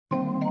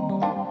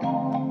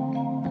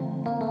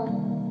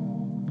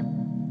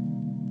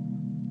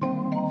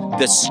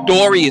the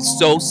story is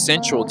so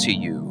central to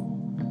you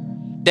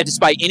that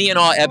despite any and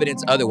all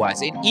evidence otherwise,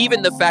 and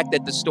even the fact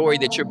that the story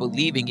that you're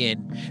believing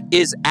in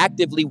is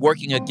actively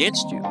working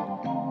against you.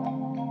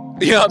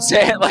 You know what I'm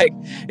saying? Like,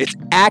 it's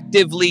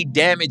actively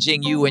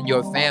damaging you and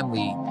your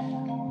family.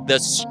 The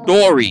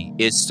story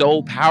is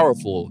so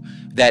powerful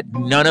that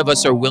none of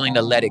us are willing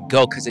to let it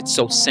go because it's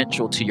so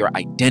central to your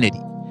identity.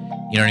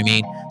 You know what I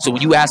mean? So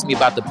when you ask me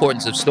about the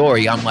importance of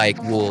story, I'm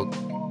like, well,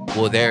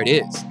 there it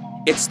is.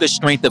 It's the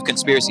strength of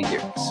conspiracy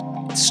theories.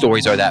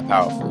 Stories are that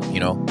powerful, you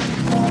know?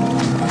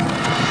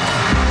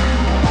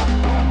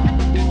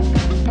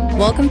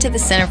 Welcome to the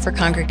Center for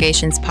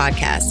Congregations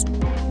podcast.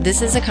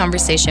 This is a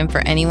conversation for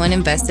anyone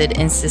invested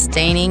in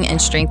sustaining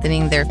and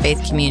strengthening their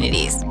faith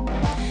communities.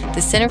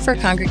 The Center for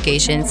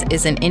Congregations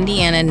is an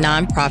Indiana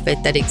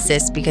nonprofit that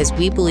exists because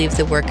we believe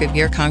the work of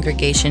your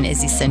congregation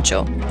is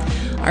essential.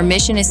 Our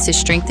mission is to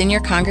strengthen your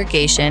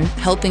congregation,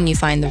 helping you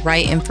find the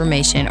right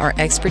information or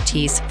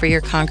expertise for your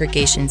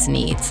congregation's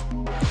needs.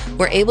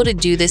 We're able to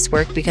do this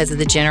work because of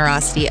the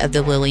generosity of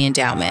the Lilly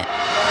Endowment.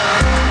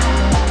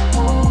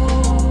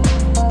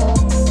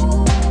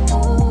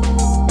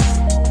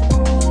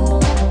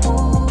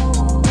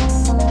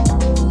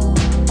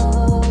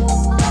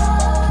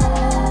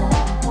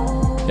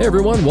 Hey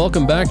everyone,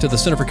 welcome back to the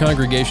Center for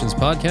Congregations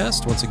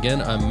podcast. Once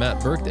again, I'm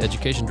Matt Burke, the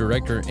Education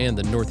Director and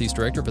the Northeast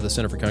Director for the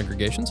Center for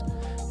Congregations.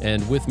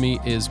 And with me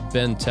is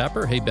Ben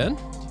Tapper. Hey Ben.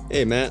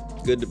 Hey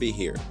Matt, good to be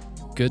here.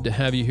 Good to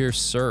have you here,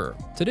 sir.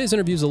 Today's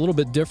interview is a little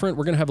bit different.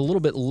 We're going to have a little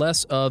bit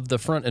less of the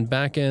front and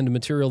back end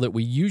material that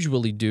we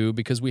usually do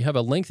because we have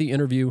a lengthy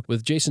interview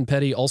with Jason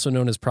Petty, also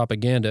known as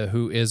Propaganda,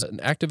 who is an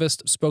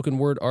activist, spoken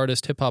word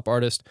artist, hip hop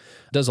artist,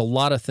 does a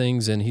lot of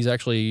things, and he's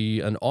actually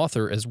an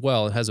author as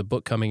well and has a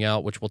book coming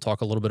out, which we'll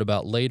talk a little bit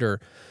about later.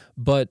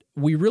 But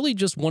we really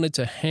just wanted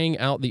to hang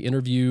out the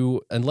interview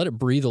and let it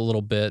breathe a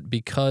little bit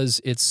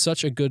because it's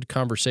such a good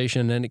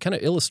conversation and it kind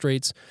of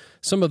illustrates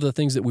some of the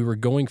things that we were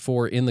going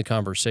for in the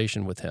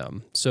conversation with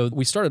him. So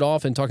we started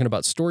off in talking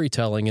about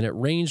storytelling, and it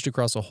ranged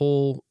across a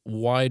whole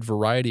wide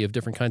variety of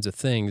different kinds of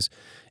things.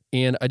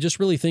 And I just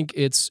really think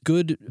it's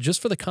good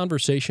just for the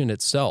conversation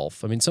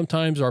itself. I mean,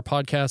 sometimes our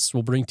podcasts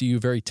will bring to you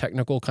very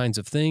technical kinds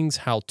of things,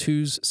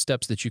 how-tos,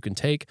 steps that you can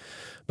take.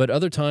 But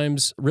other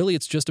times, really,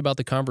 it's just about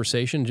the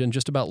conversation and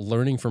just about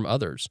learning from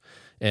others.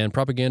 And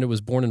Propaganda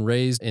was born and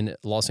raised in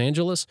Los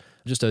Angeles,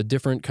 just a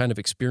different kind of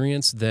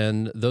experience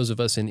than those of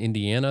us in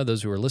Indiana,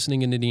 those who are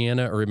listening in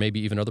Indiana, or maybe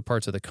even other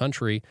parts of the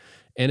country.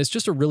 And it's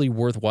just a really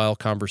worthwhile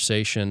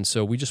conversation.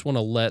 So we just want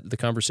to let the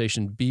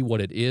conversation be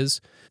what it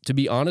is. To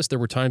be honest, there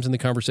were times in the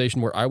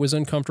conversation where I was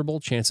uncomfortable.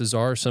 Chances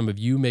are some of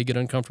you may get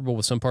uncomfortable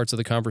with some parts of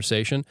the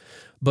conversation.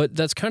 But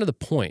that's kind of the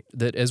point,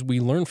 that as we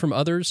learn from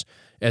others,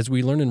 as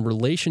we learn in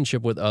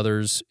relationship with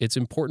others, it's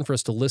important for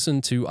us to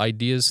listen to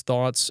ideas,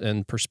 thoughts,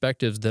 and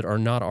perspectives that are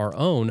not our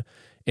own.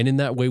 And in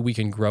that way, we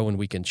can grow and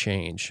we can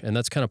change. And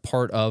that's kind of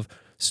part of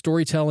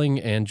storytelling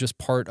and just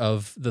part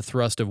of the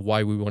thrust of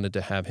why we wanted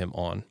to have him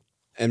on.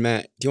 And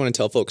Matt, do you want to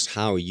tell folks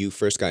how you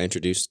first got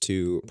introduced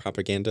to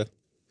Propaganda?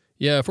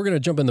 Yeah, if we're going to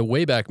jump in the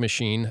Wayback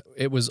Machine,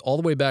 it was all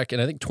the way back in,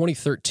 I think,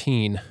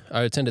 2013.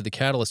 I attended the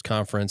Catalyst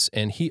Conference,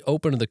 and he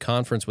opened the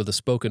conference with a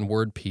spoken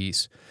word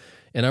piece.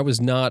 And I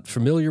was not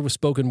familiar with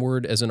spoken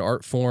word as an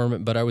art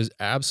form, but I was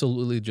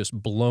absolutely just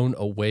blown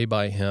away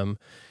by him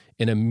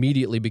and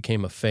immediately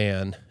became a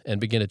fan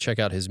and began to check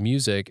out his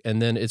music. And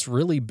then it's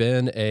really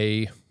been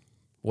a,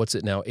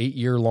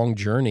 8-year-long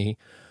journey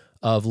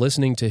of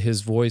listening to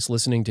his voice,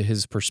 listening to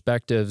his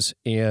perspectives,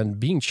 and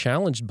being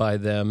challenged by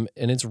them.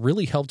 And it's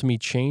really helped me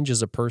change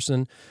as a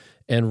person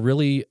and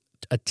really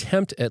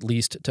attempt, at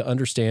least, to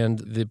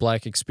understand the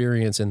Black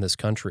experience in this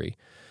country.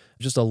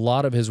 Just a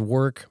lot of his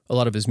work, a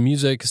lot of his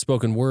music,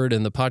 spoken word,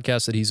 and the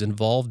podcasts that he's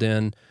involved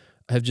in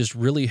have just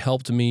really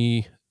helped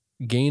me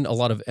gain a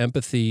lot of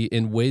empathy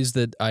in ways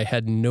that I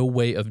had no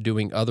way of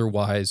doing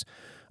otherwise,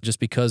 just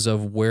because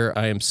of where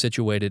I am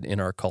situated in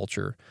our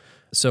culture.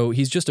 So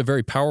he's just a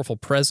very powerful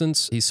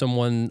presence. He's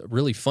someone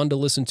really fun to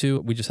listen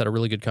to. We just had a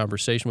really good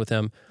conversation with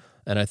him,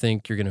 and I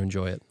think you're going to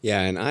enjoy it.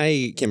 Yeah, and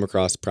I came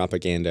across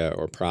Propaganda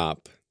or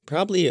Prop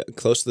probably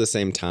close to the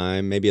same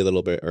time, maybe a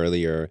little bit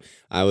earlier.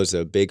 I was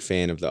a big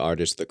fan of the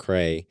artist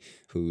Lecrae,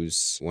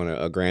 who's won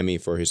a Grammy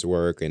for his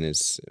work and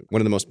is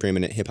one of the most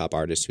preeminent hip-hop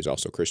artists who's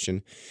also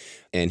Christian.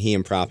 And he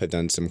and Prop have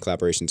done some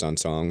collaborations on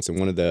songs. And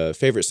one of the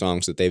favorite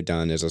songs that they've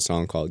done is a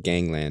song called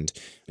Gangland,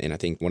 and I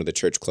think one of the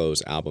Church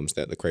Clothes albums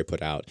that Lecrae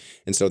put out.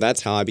 And so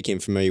that's how I became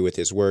familiar with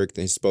his work,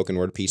 his spoken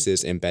word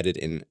pieces embedded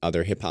in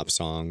other hip-hop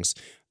songs.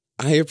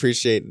 I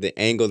appreciate the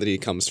angle that he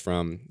comes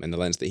from and the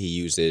lens that he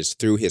uses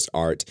through his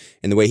art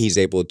and the way he's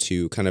able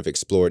to kind of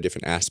explore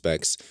different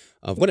aspects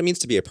of what it means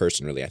to be a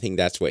person, really. I think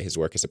that's what his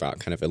work is about,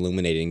 kind of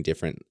illuminating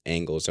different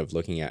angles of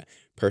looking at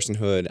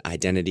personhood,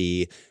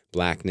 identity,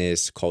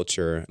 Blackness,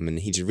 culture. I mean,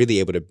 he's really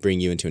able to bring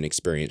you into an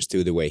experience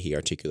through the way he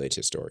articulates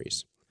his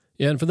stories.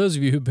 Yeah, and for those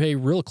of you who pay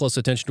real close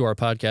attention to our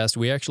podcast,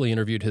 we actually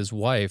interviewed his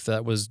wife.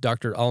 That was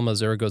Dr. Alma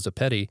Zaragoza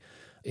Petty,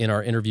 in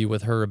our interview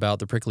with her about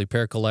the Prickly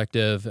Pear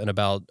Collective and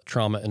about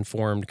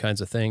trauma-informed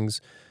kinds of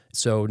things.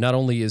 So not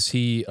only is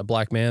he a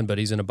black man, but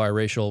he's in a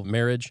biracial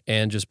marriage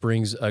and just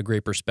brings a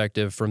great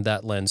perspective from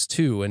that lens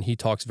too. And he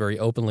talks very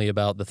openly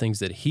about the things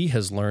that he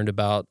has learned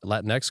about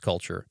Latinx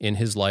culture in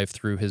his life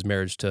through his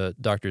marriage to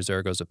Dr.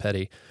 Zaragoza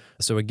Petty.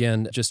 So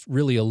again, just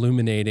really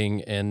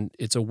illuminating, and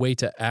it's a way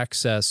to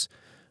access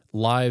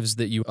lives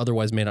that you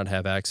otherwise may not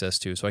have access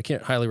to. So I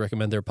can't highly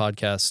recommend their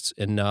podcasts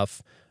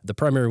enough. The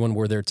primary one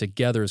where they're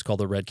together is called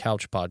the Red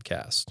Couch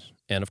Podcast.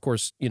 And of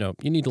course, you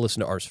need to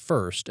listen to ours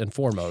first and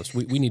foremost.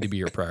 We need to be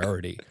your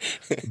priority.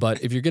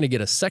 But if you're going to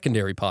get a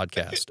secondary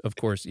podcast, of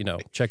course,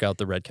 check out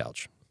the Red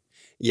Couch.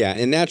 Yeah,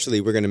 and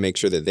naturally, we're going to make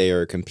sure that they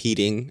are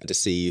competing to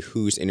see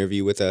whose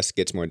interview with us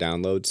gets more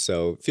downloads.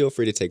 So feel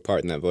free to take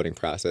part in that voting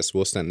process.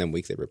 We'll send them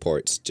weekly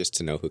reports just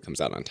to know who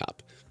comes out on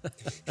top.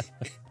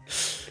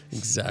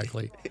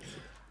 Exactly.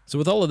 So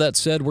with all of that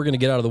said, we're going to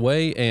get out of the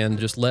way and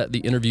just let the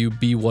interview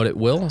be what it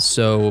will.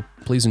 So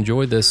please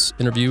enjoy this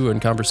interview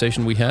and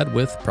conversation we had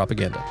with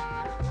Propaganda.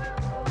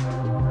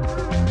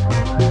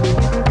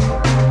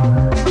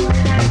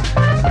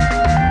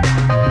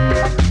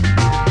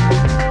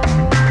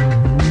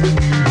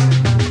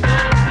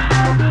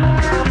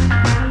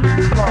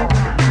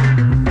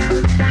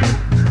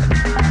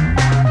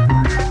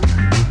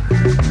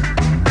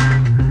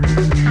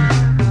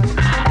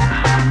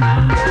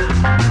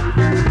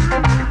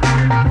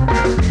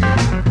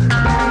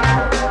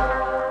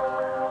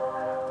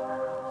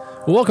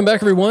 Welcome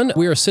back, everyone.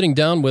 We are sitting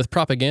down with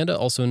Propaganda,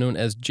 also known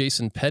as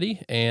Jason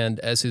Petty, and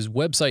as his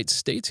website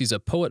states, he's a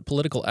poet,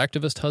 political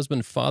activist,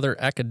 husband, father,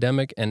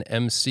 academic, and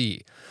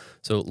MC.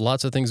 So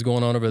lots of things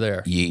going on over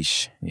there.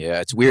 Yeesh.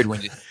 Yeah, it's weird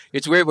when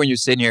you're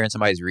sitting here and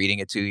somebody's reading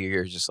it to you.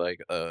 You're just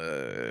like,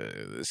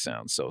 this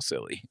sounds so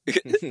silly.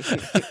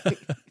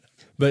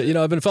 But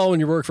I've been following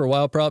your work for a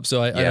while, Prop.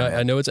 So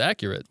I know it's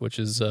accurate, which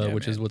is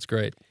what's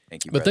great.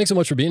 Thank you. But thanks so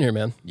much for being here,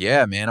 man.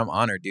 Yeah, man, I'm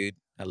honored, dude.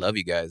 I love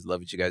you guys.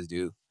 Love what you guys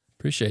do.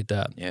 Appreciate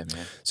that. Yeah,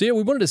 man. So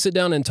we wanted to sit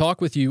down and talk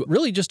with you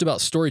really just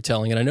about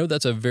storytelling. And I know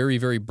that's a very,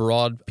 very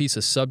broad piece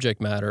of subject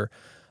matter,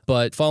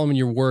 but following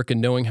your work and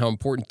knowing how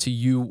important to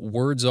you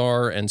words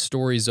are and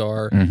stories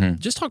are,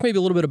 just talk maybe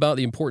a little bit about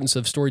the importance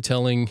of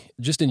storytelling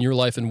just in your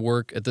life and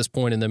work at this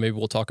point, and then maybe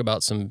we'll talk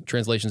about some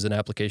translations and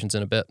applications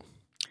in a bit.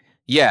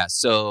 Yeah,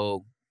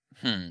 so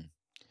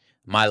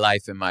my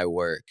life and my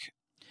work.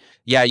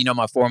 Yeah,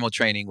 my formal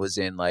training was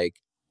in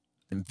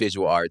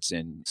visual arts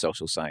and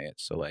social science.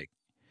 So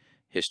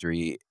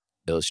history,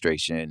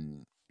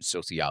 illustration,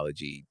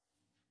 sociology,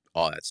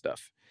 all that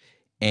stuff.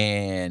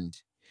 And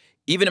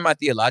even in my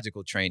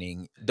theological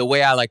training, the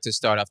way I like to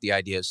start off the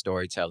idea of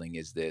storytelling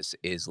is if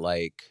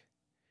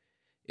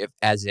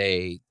as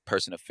a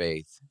person of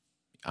faith,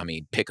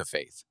 pick a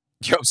faith,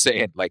 you know what I'm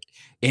saying? Like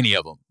any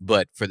of them.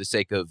 But for the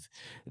sake of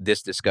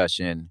this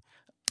discussion,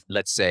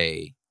 let's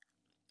say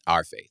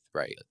our faith,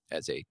 right?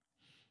 As a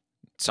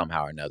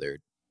somehow or another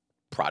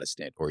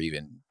Protestant or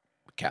even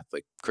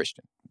Catholic,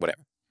 Christian,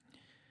 whatever.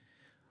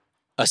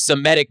 A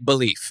Semitic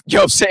belief, you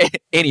know what I'm saying?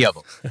 Any of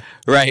them,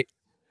 right?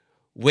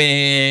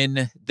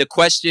 When the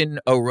question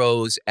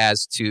arose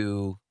as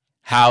to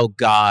how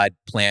God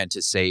planned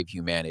to save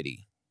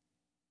humanity,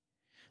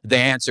 the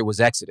answer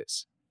was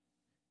Exodus.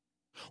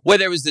 Where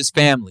there was this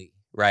family,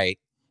 right?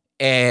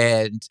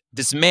 And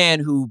this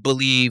man who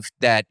believed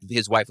that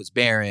his wife was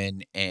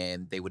barren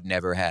and they would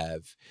never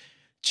have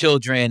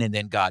children. And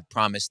then God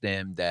promised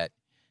them that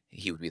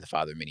he would be the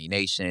father of many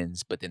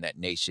nations. But then that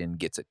nation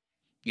gets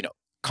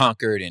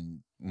conquered and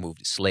moved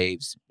as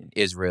slaves in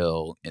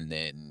Israel. And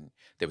then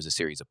there was a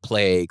series of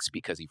plagues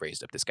because he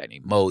raised up this guy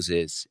named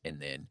Moses. And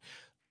then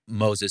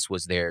Moses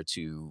was there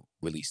to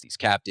release these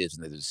captives.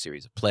 And there was a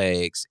series of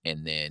plagues.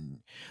 And then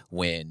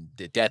when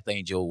the death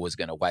angel was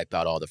going to wipe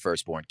out all the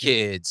firstborn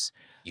kids,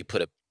 you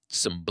put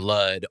some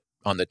blood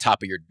on the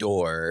top of your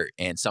door,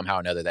 and somehow or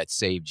another that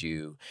saved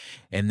you.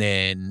 And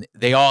then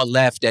they all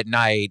left at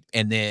night,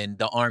 and then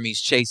the armies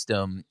chased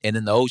them, and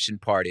then the ocean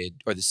parted,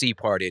 or the sea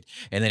parted,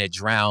 and then it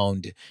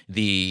drowned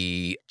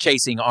the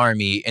chasing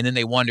army. And then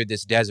they wandered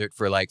this desert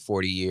for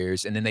 40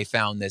 years, and then they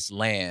found this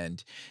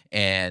land,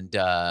 and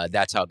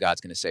that's how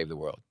God's going to save the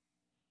world.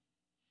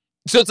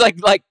 So it's like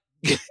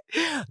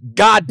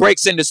God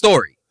breaks in the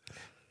story.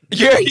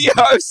 You know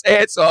what I'm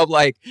saying? So I'm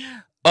like,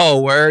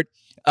 oh, word.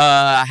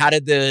 How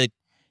did the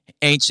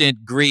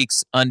ancient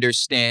Greeks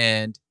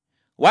understand,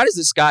 why does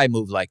the sky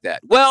move like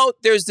that? Well,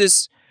 there's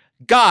this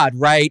God,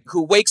 right,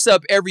 who wakes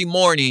up every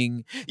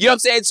morning. You know what I'm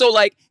saying? So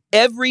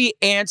every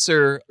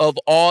answer of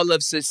all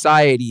of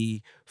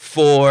society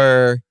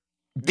for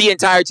the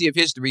entirety of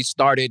history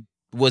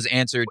was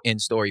answered in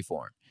story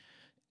form.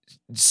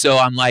 So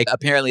I'm like,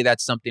 apparently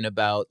that's something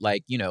about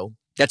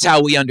that's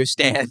how we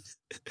understand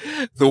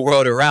the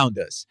world around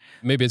us.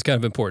 Maybe it's kind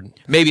of important.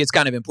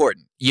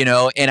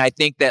 And I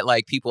think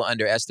that people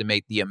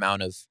underestimate the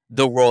amount of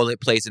the role it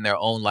plays in their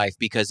own life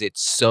because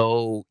it's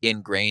so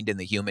ingrained in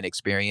the human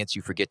experience,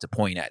 you forget to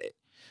point at it.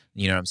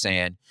 You know what I'm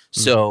saying?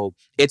 Mm-hmm. So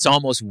it's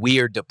almost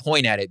weird to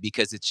point at it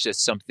because it's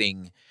just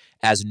something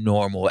as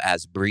normal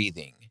as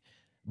breathing.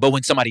 But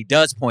when somebody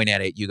does point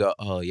at it, you go,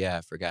 oh yeah,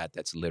 I forgot.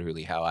 That's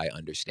literally how I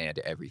understand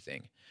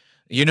everything.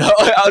 You know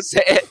what I'm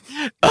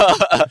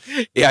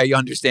saying? Yeah, you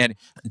understand.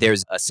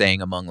 There's a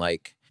saying among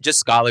like just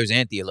scholars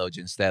and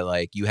theologians that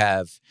like you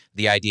have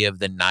the idea of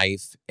the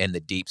knife and the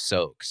deep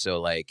soak.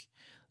 So like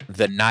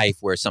the knife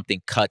where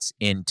something cuts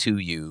into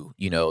you,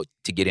 you know,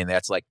 to get in.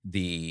 That's like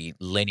the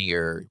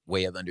linear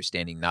way of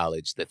understanding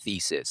knowledge, the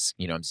thesis,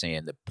 you know what I'm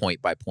saying? The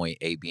point by point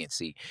A, B, and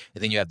C.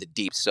 And then you have the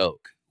deep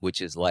soak, which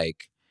is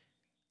like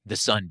the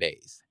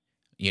sunbathe.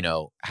 You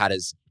know, how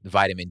does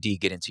vitamin D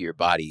get into your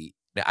body?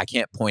 I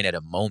can't point at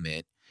a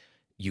moment.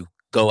 You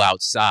go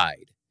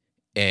outside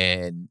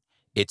and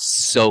it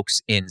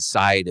soaks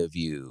inside of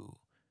you,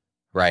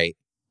 right?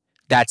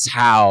 That's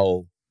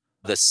how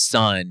the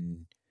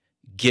sun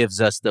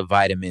gives us the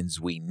vitamins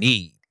we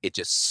need. It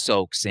just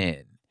soaks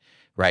in,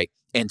 right?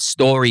 And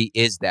story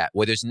is that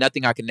where there's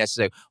nothing I can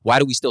necessarily. Why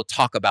do we still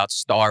talk about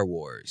Star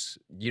Wars?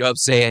 You know what I'm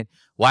saying?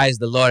 Why is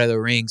the Lord of the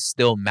Rings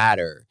still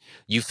matter?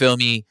 You feel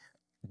me?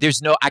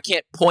 I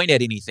can't point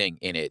at anything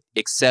in it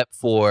except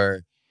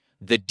for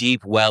the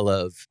deep well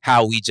of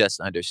how we just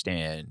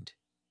understand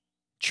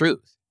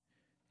truth.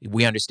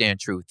 We understand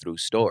truth through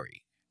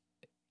story.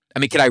 I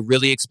mean, could I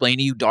really explain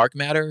to you dark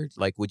matter?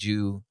 Like, would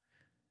you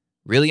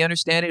really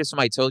understand it if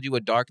somebody told you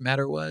what dark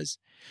matter was?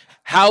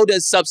 How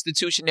does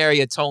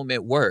substitutionary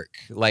atonement work?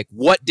 Like,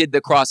 what did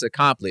the cross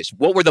accomplish?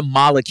 What were the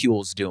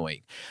molecules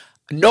doing?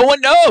 No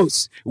one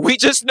knows. We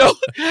just know.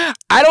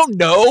 I don't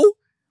know.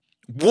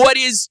 What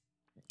is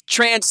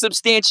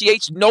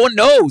transubstantiation? No one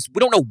knows. We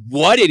don't know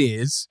what it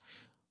is.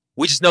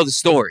 We just know the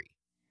story.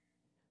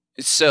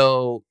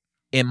 So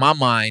in my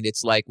mind,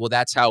 it's like, well,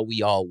 that's how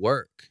we all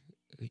work,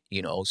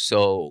 you know?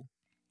 So,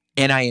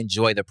 and I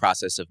enjoy the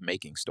process of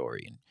making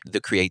story and the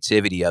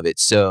creativity of it.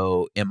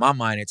 So in my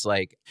mind, it's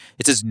like,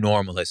 it's as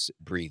normal as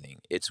breathing.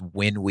 It's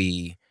when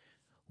we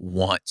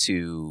want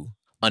to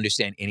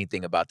understand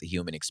anything about the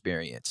human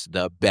experience,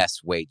 the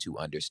best way to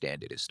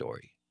understand it is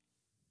story.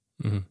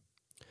 Mm-hmm.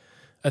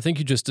 I think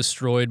you just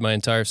destroyed my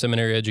entire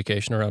seminary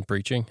education around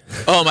preaching.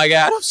 Oh my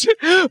God.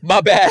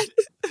 My bad.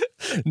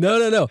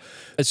 No.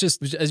 It's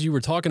just, as you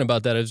were talking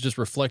about that, I was just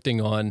reflecting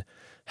on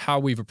how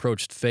we've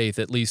approached faith,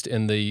 at least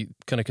in the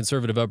kind of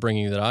conservative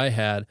upbringing that I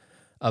had,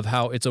 of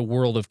how it's a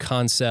world of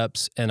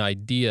concepts and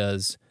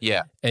ideas.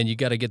 Yeah. And you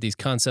got to get these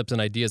concepts and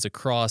ideas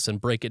across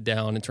and break it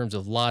down in terms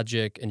of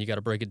logic, and you got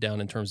to break it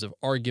down in terms of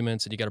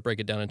arguments, and you got to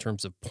break it down in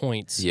terms of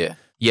points. Yeah.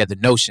 Yeah, the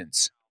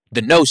notions.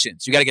 The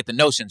notions. You got to get the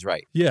notions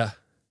right. Yeah.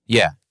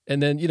 Yeah.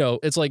 And then, you know,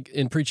 it's like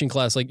in preaching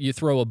class, like you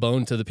throw a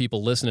bone to the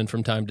people listening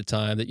from time to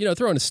time that, you know,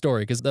 throw in a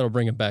story because that'll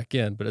bring them back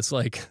in. But it's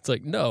like,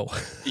 no.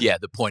 Yeah,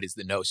 the point is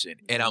the notion.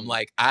 And I'm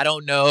like, I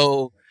don't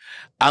know.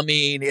 I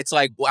mean, it's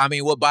like,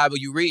 what Bible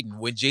you reading?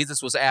 When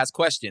Jesus was asked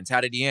questions,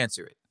 how did he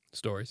answer it?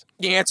 Stories.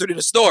 He answered in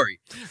a story.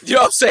 You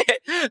know what I'm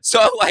saying?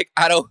 So I'm like,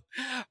 I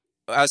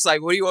was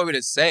like, what do you want me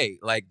to say?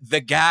 Like,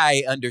 the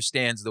guy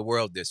understands the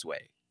world this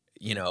way.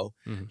 You know,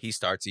 he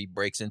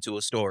breaks into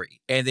a story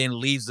and then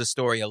leaves the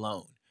story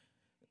alone.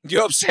 You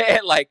know what I'm saying?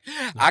 Like,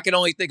 I can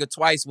only think of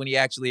twice when he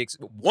actually,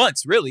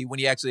 once really, when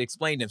he actually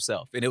explained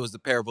himself. And it was the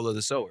parable of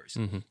the sowers.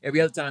 Mm-hmm.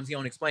 Every other time he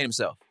don't explain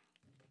himself.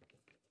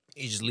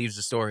 He just leaves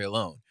the story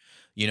alone,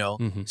 you know?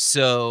 Mm-hmm.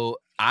 So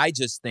I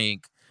just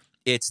think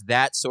it's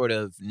that sort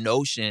of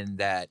notion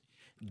that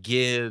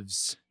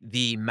gives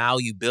the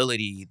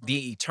malleability,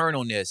 the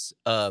eternalness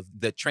of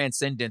the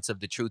transcendence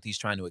of the truth he's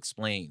trying to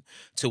explain,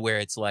 to where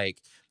it's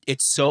like,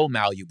 it's so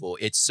malleable.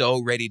 It's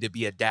so ready to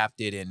be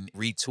adapted and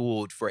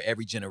retooled for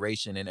every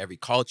generation and every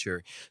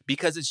culture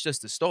because it's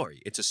just a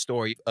story. It's a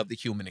story of the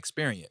human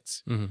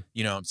experience. Mm-hmm.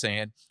 You know what I'm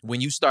saying?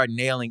 When you start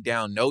nailing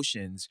down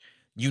notions,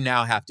 you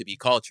now have to be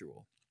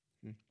cultural.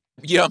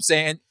 You know what I'm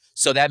saying?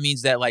 So that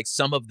means that like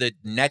some of the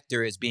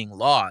nectar is being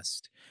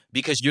lost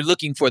because you're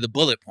looking for the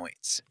bullet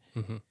points.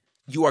 Mm-hmm.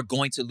 You are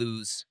going to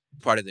lose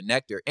part of the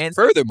nectar. And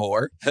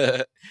furthermore,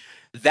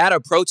 that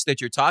approach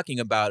that you're talking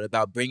about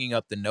bringing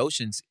up the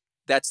notions,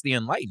 that's the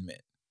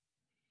Enlightenment.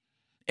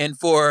 And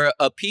for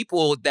a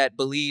people that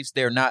believes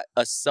they're not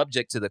a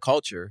subject to the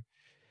culture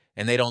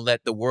and they don't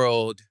let the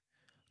world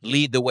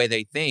lead the way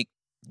they think,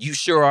 you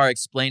sure are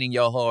explaining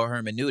your whole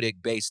hermeneutic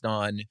based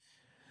on,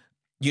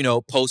 you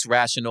know,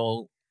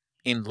 post-rational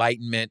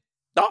Enlightenment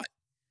thought.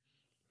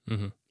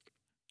 Mm-hmm.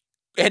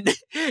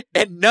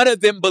 And none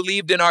of them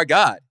believed in our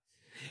God.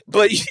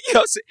 But, you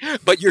know,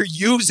 but you're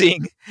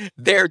using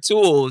their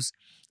tools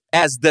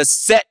as the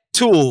set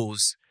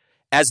tools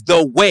as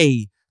the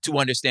way to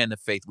understand the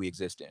faith we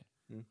exist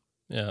in.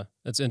 Yeah,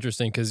 that's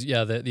interesting because,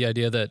 the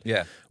idea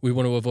that we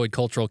want to avoid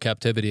cultural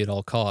captivity at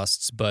all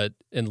costs, but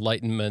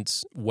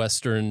Enlightenment,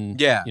 Western,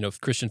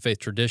 Christian faith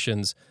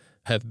traditions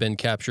have been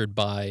captured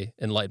by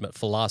Enlightenment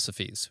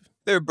philosophies.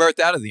 They're birthed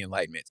out of the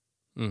Enlightenment.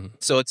 Mm-hmm.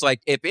 So it's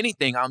like, if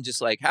anything, I'm just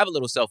like, have a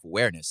little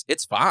self-awareness.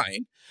 It's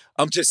fine.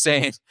 I'm just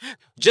saying,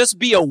 just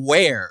be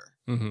aware.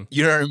 Mm-hmm.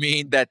 You know what I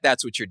mean?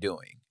 That's what you're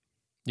doing.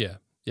 Yeah.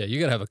 Yeah,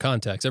 you got to have a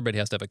context. Everybody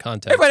has to have a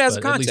context. Everybody has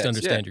a context. At least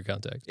understand your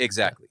context.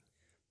 Exactly.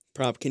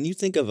 Prop, can you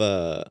think of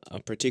a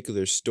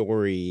particular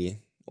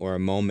story or a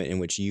moment in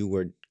which you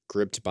were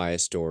gripped by a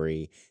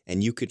story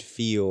and you could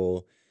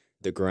feel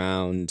the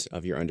ground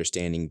of your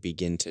understanding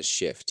begin to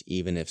shift,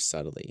 even if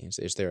subtly?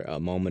 Is there a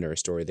moment or a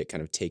story that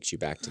kind of takes you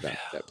back to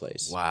that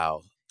place?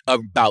 Wow.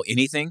 About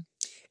anything?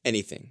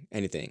 Anything.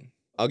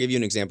 I'll give you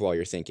an example while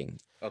you're thinking.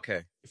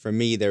 Okay. For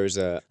me, there was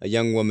a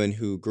young woman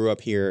who grew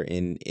up here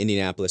in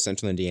Indianapolis,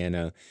 central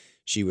Indiana.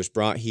 She was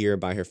brought here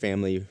by her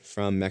family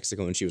from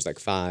Mexico when she was like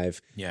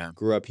 5. Yeah.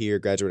 Grew up here,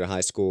 graduated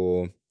high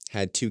school,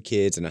 had 2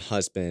 kids and a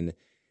husband.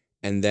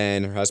 And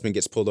then her husband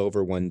gets pulled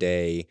over one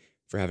day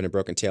for having a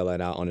broken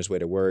taillight out on his way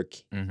to work.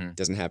 Mm-hmm.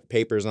 Doesn't have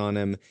papers on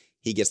him.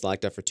 He gets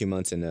locked up for 2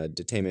 months in a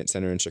detainment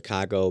center in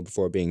Chicago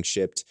before being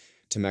shipped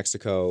to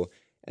Mexico.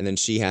 And then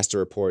she has to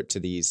report to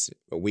these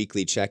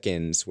weekly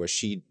check-ins where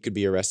she could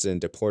be arrested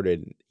and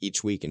deported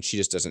each week, and she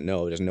just doesn't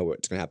know what's going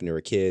to happen to her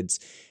kids.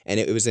 And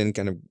it was in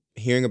kind of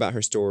hearing about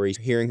her story,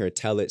 hearing her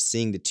tell it,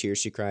 seeing the tears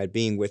she cried,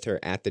 being with her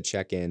at the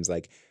check-ins,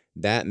 like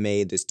that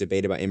made this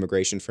debate about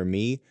immigration for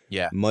me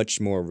much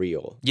more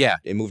real. Yeah.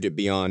 It moved it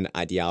beyond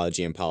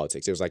ideology and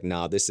politics. It was like,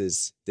 nah, this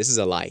is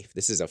a life.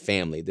 This is a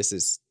family.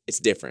 It's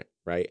different,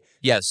 right?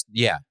 Yes.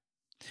 Yeah.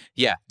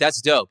 Yeah.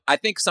 That's dope. I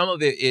think some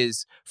of it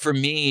is, for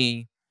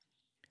me,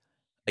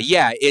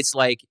 yeah, it's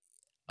like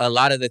a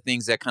lot of the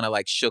things that kind of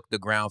like shook the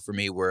ground for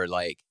me were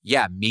like,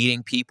 yeah,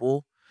 meeting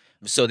people.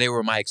 So they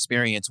were my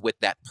experience with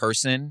that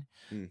person.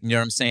 You know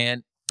what I'm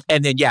saying?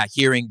 And then, yeah,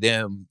 hearing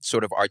them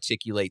sort of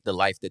articulate the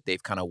life that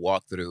they've kind of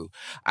walked through.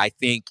 I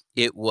think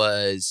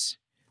I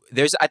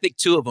think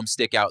 2 of them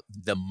stick out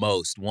the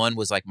most. One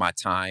was like my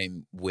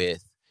time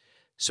with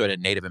sort of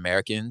Native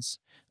Americans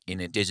in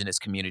indigenous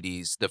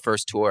communities. The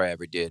first tour I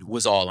ever did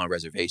was all on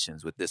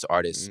reservations with this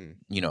artist,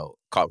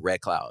 called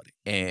Red Cloud.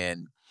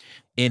 And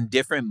in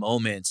different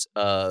moments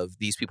of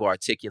these people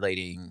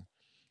articulating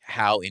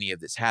how any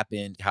of this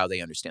happened, how they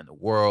understand the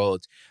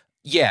world,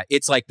 yeah,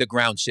 it's like the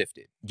ground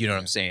shifted. You know what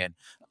I'm saying?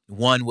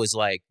 One was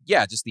like,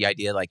 yeah, just the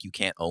idea like you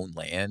can't own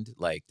land.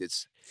 Like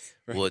this,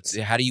 well, it's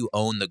how do you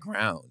own the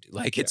ground?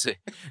 Like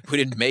we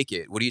didn't make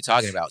it. What are you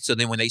talking about? So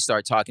then when they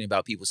start talking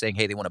about people saying,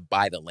 hey, they want to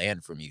buy the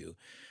land from you,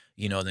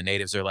 the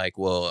natives are like,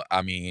 well,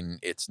 I mean,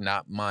 it's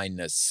not mine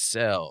to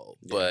sell,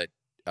 but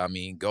I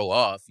mean, go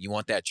off. You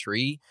want that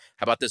tree?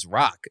 How about this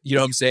rock? You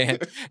know what I'm saying?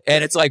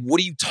 And it's like, what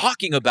are you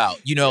talking about?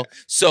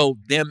 So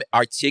them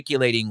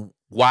articulating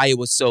why it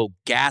was so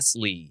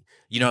ghastly,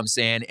 you know what I'm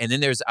saying? And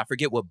then I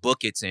forget what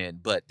book it's in,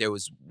 but there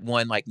was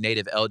one like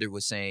native elder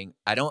was saying,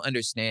 I don't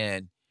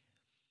understand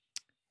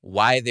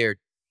why they're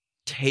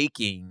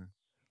taking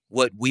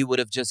what we would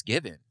have just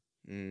given.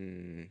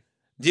 You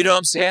know what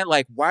I'm saying?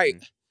 Like, why?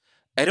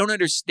 I don't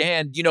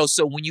understand,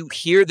 so when you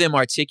hear them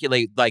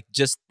articulate like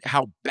just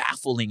how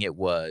baffling it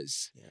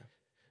was,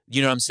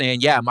 you know what I'm saying?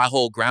 Yeah, my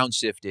whole ground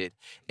shifted.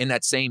 In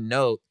that same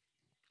note,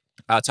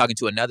 I was talking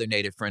to another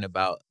Native friend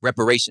about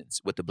reparations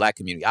with the Black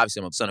community.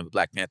 Obviously, I'm a son of a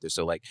Black Panther,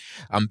 so like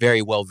I'm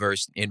very well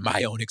versed in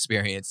my own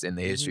experience in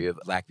the history of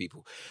Black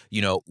people.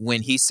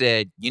 When he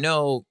said,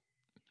 you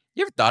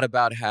ever thought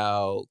about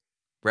how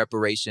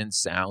reparations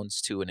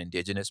sounds to an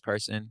indigenous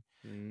person?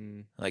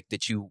 Like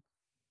that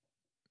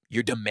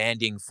you're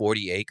demanding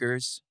 40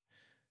 acres.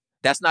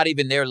 That's not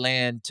even their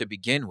land to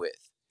begin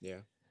with. Yeah.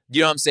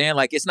 You know what I'm saying?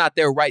 Like, it's not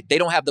their right. They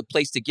don't have the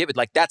place to give it.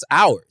 Like, that's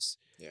ours.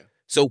 Yeah.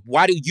 So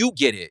why do you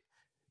get it?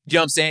 You know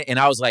what I'm saying? And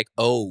I was like,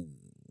 oh.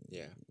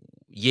 Yeah.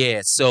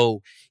 Yeah.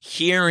 So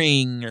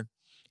hearing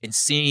and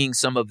seeing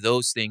some of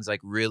those things,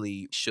 like,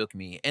 really shook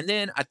me. And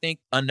then I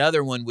think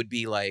another one would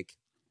be, like,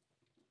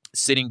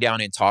 sitting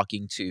down and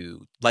talking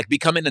to, like,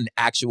 becoming an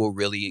actual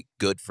really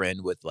good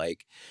friend with,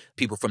 like,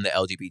 people from the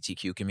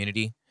LGBTQ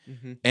community.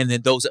 And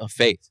then those of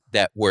faith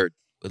that were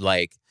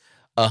like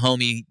a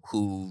homie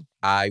who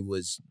I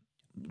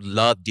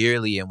loved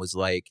dearly and was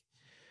like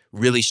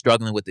really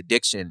struggling with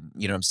addiction,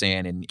 you know what I'm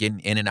saying? And getting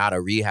in and out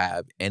of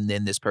rehab. And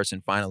then this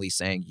person finally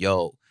saying,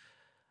 yo,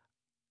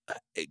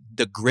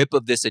 the grip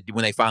of this,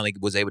 when they finally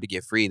was able to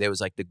get free, there was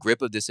like the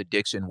grip of this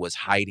addiction was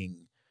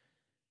hiding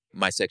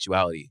my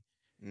sexuality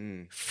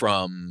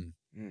from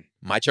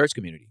my church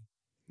community.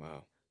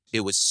 Wow.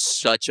 It was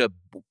such a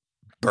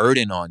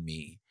burden on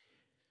me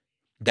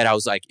that I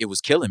was like, it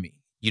was killing me.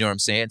 You know what I'm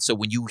saying? So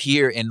when you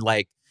hear in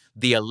like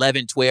the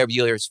 11, 12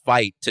 years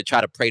fight to try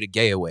to pray the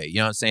gay away, you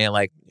know what I'm saying?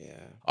 Like,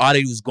 all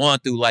he was going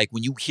through, like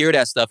when you hear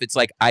that stuff, it's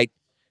like,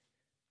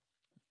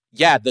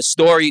 the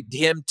story,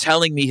 him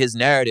telling me his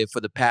narrative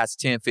for the past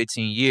 10,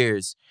 15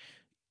 years,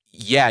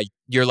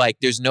 you're like,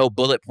 there's no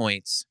bullet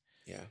points.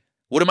 Yeah.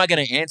 What am I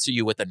going to answer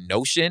you with, a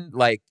notion?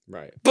 Like,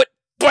 right. But,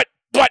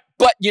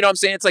 you know what I'm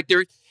saying? It's like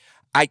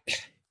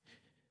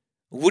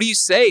what do you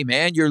say,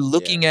 man? You're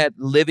looking at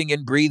living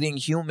and breathing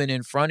human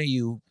in front of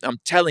you. I'm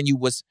telling you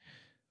what's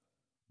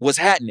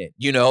happening,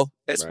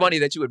 It's funny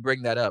that you would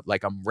bring that up.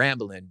 Like, I'm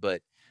rambling,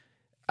 but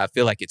I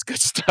feel like it's good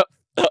stuff.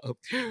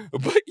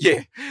 But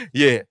yeah.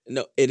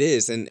 No, it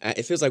is. And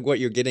it feels like what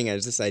you're getting at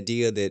is this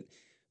idea that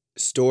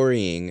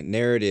storying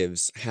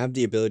narratives have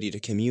the ability to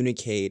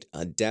communicate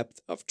a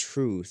depth of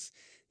truth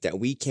that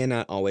we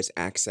cannot always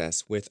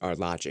access with our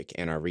logic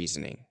and our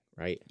reasoning,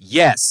 right?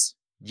 Yes,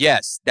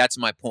 that's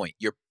my point.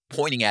 You're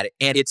pointing at it,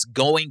 and it's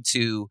going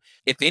to,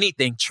 if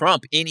anything,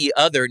 trump any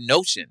other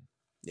notion.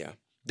 Yeah.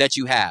 that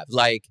you have.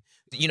 Like,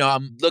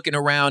 I'm looking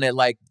around at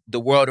like the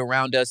world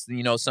around us,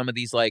 some of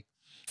these like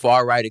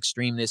far right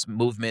extremist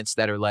movements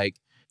that are like,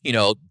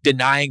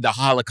 denying the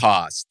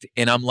Holocaust.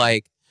 And I'm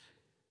like,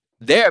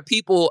 there are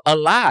people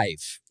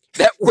alive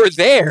that were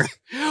there.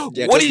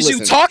 Yeah, What just is you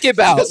listen. talking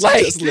about?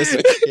 Just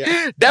listen.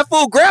 Yeah. That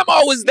fool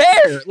grandma was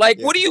there. Like,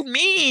 Yeah. what do you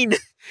mean?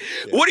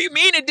 Yeah. What do you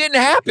mean it didn't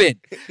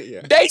happen?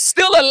 Yeah. They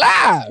still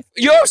alive.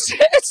 You know what I'm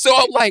saying? So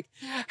I'm like,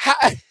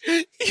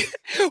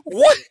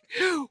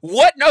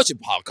 what notion?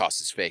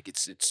 Holocaust is fake.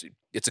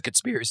 It's a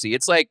conspiracy.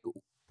 It's like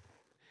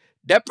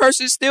that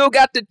person still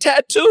got the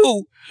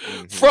tattoo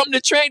from the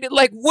train.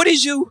 Like, what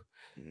is you?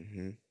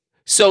 Mm-hmm.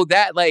 So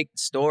that like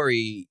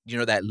story,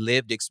 that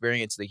lived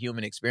experience, the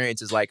human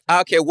experience is like, I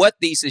don't care what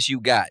thesis you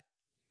got.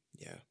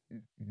 Yeah.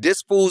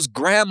 This fool's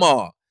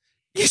grandma,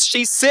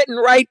 she's sitting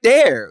right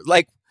there.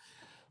 Like,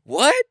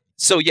 what?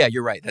 So yeah,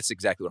 you're right. That's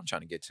exactly what I'm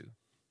trying to get to.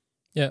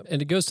 Yeah,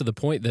 and it goes to the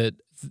point that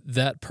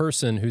that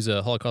person who's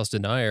a Holocaust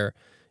denier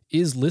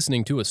is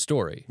listening to a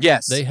story.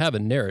 Yes. They have a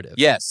narrative.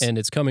 Yes. And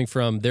it's coming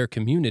from their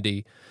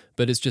community,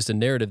 but it's just a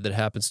narrative that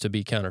happens to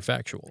be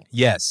counterfactual.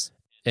 Yes.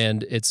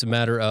 And it's a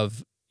matter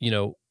of,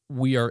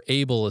 we are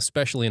able,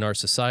 especially in our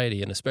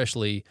society, and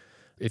especially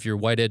if you're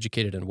white,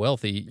 educated, and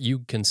wealthy, you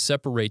can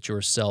separate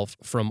yourself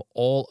from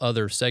all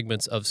other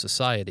segments of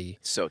society.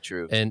 So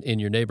true. And in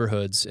your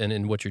neighborhoods and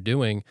in what you're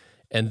doing.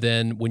 And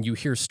then when you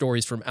hear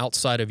stories from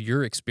outside of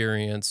your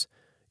experience,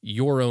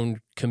 your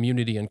own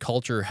community and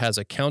culture has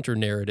a counter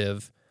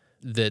narrative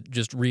that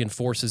just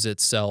reinforces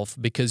itself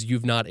because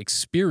you've not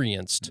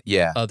experienced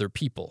other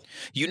people.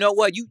 You know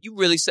what? You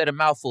really said a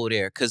mouthful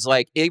there, because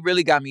like it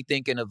really got me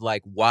thinking of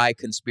like why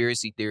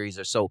conspiracy theories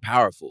are so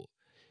powerful.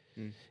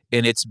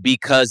 And it's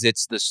because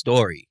it's the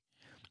story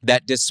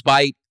that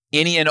despite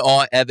any and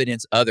all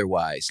evidence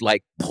otherwise,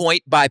 like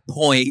point by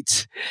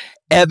point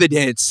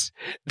evidence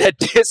that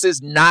this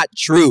is not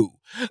true.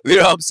 You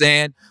know what I'm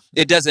saying?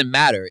 It doesn't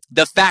matter.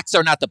 The facts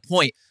are not the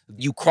point.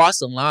 You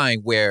cross a line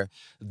where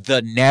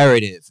the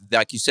narrative,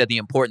 like you said, the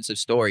importance of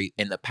story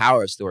and the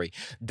power of story,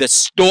 the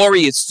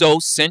story is so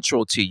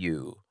central to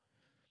you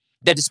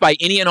that despite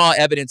any and all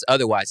evidence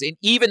otherwise, and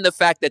even the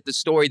fact that the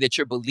story that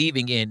you're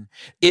believing in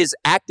is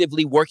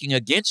actively working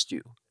against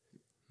you.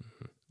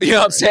 You know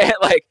what I'm saying?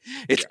 Like,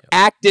 it's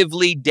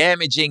actively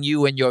damaging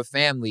you and your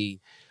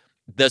family.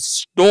 The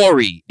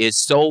story is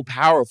so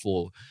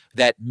powerful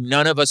that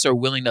none of us are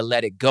willing to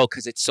let it go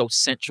because it's so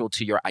central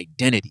to your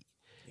identity.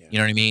 Yeah. You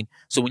know what I mean?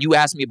 So when you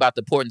ask me about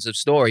the importance of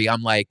story,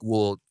 I'm like,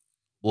 well,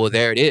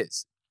 there it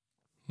is.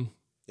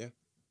 Yeah.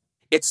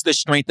 It's the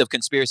strength of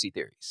conspiracy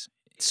theories.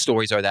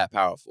 Stories are that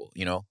powerful,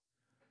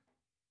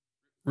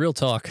 Real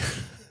talk.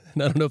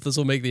 And I don't know if this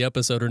will make the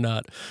episode or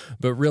not,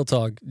 but real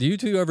talk. Do you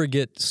two ever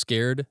get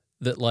scared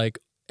that like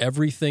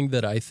everything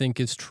that I think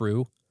is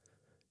true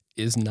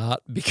is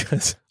not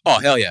because... Oh,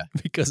 hell yeah.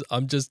 Because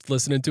I'm just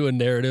listening to a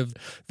narrative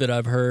that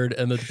I've heard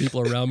and that the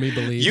people around me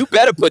believe. You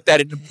better put that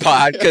in the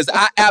pod, because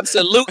I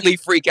absolutely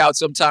freak out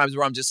sometimes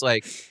where I'm just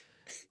like,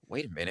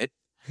 wait a minute.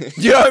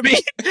 You know what I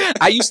mean?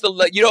 I used to,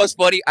 what's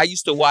funny? I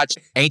used to watch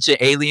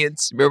Ancient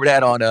Aliens. Remember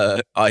that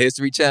on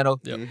History Channel?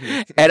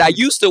 Yep. And I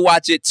used to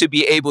watch it to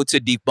be able to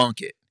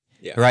debunk it.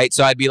 Yeah. Right.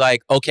 So I'd be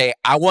like, okay,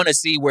 I want to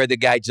see where the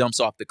guy jumps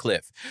off the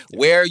cliff. Yeah.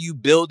 Where are you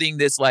building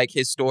this like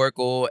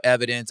historical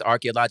evidence,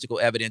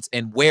 archaeological evidence,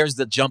 and where's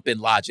the jump in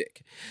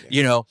logic?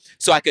 Yeah.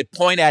 So I could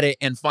point at it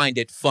and find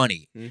it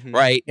funny. Mm-hmm.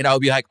 Right. And I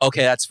would be like,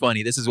 okay, that's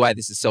funny. This is why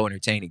this is so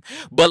entertaining.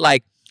 But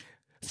like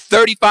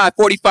 35,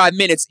 45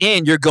 minutes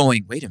in, you're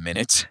going, wait a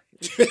minute.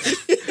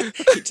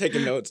 You're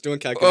taking notes, doing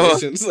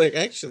calculations. Like,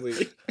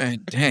 actually.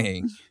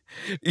 Dang.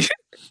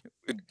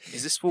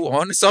 Is this fool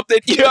on to something?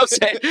 You know what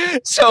I'm saying?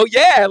 So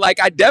yeah, like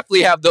I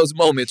definitely have those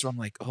moments where I'm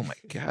like, oh my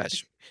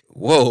gosh,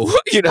 whoa,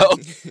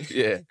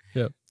 Yeah.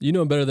 Yeah. You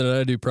know him better than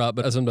I do, Prop,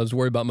 but I sometimes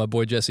worry about my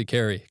boy Jesse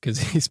Carey because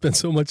he spends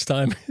so much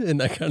time in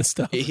that kind of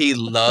stuff. He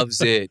loves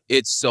it.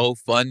 It's so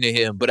fun to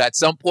him. But at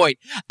some point,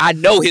 I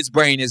know his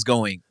brain is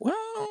going, well,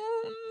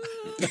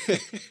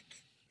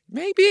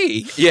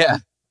 maybe. Yeah.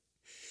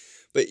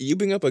 But you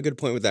bring up a good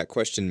point with that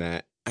question,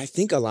 Matt. I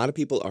think a lot of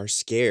people are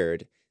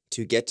scared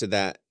to get to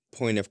that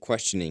point of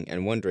questioning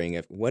and wondering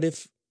if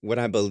what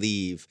I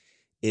believe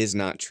is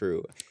not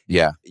true.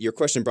 Yeah. Your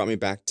question brought me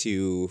back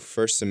to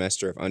first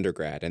semester of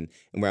undergrad and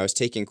where I was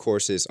taking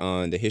courses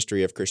on the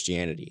history of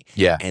Christianity.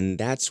 Yeah. And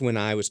that's when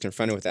I was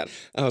confronted with that.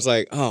 I was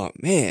like, oh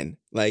man,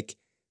 like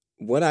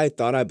what I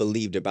thought I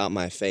believed about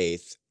my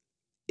faith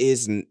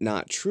is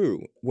not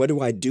true. What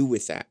do I do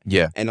with that?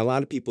 Yeah. And a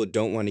lot of people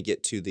don't want to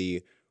get to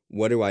the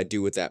what do I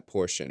do with that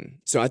portion?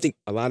 So I think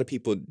a lot of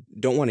people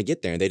don't want to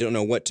get there. They don't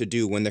know what to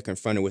do when they're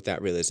confronted with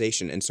that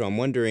realization. And so I'm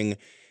wondering,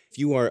 if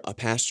you are a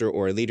pastor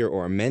or a leader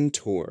or a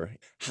mentor,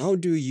 how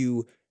do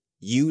you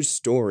use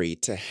story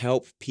to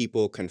help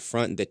people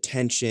confront the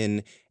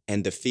tension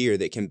and the fear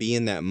that can be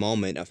in that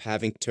moment of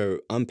having to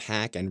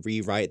unpack and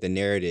rewrite the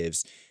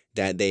narratives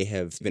that they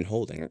have been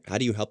holding? How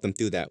do you help them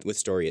through that with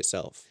story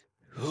itself?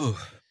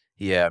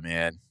 Yeah,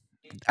 man.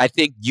 I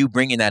think you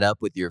bringing that up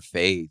with your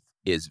faith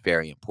is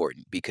very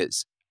important,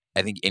 because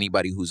I think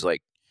anybody who's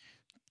like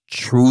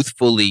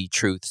truthfully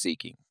truth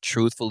seeking,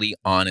 truthfully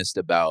honest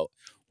about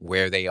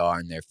where they are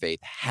in their faith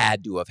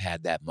had to have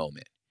had that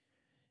moment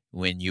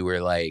when you were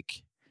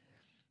like,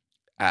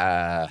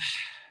 uh,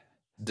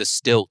 the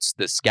stilts,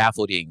 the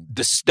scaffolding,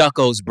 the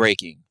stucco's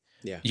breaking,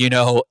 Yeah.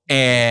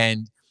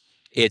 and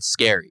it's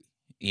scary,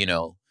 you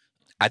know.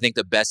 I think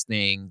the best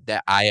thing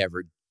that I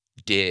ever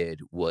did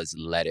was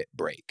let it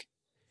break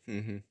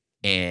Mm-hmm.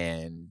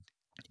 and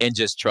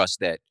just trust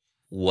that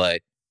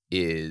what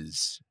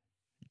is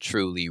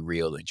truly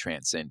real and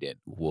transcendent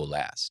will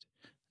last,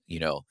 you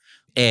know.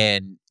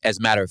 And as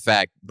a matter of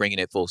fact, bringing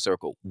it full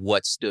circle,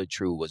 what stood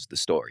true was the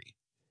story.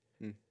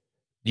 Mm.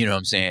 You know what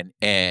I'm saying?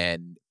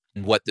 And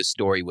what the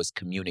story was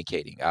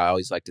communicating. I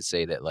always like to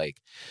say that,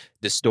 like,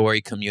 the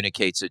story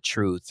communicates a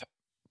truth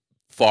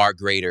far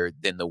greater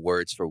than the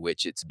words for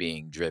which it's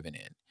being driven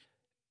in.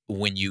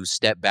 When you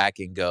step back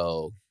and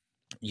go,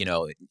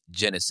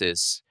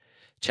 Genesis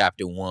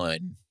chapter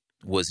 1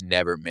 was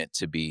never meant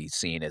to be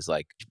seen as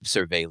like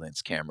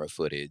surveillance camera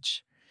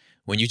footage.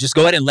 When you just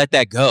go ahead and let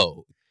that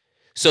go.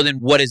 So then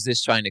what is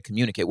this trying to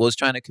communicate? Well, it's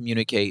trying to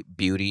communicate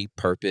beauty,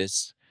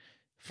 purpose,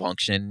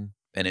 function,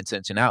 and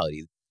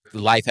intentionality.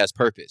 Life has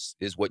purpose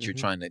is what you're Mm-hmm.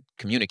 trying to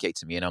communicate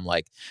to me. And I'm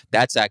like,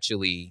 that's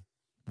actually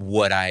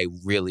what I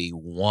really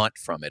want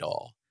from it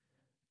all.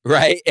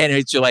 Right. And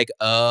it's you're like,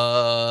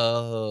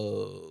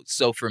 oh,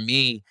 so for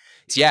me,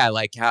 it's, yeah,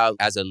 like how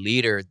as a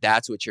leader,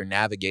 that's what you're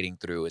navigating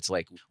through. It's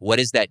like, what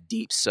is that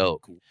deep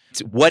soak?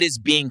 What is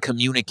being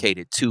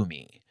communicated to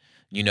me,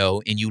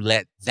 and you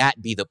let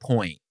that be the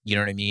point, you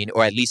know what I mean?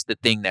 Or at least the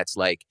thing that's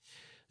like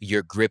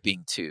you're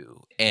gripping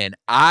to. And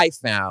I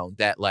found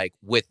that like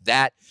with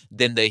that,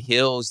 then the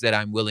hills that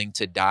I'm willing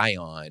to die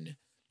on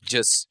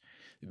just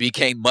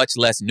became much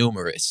less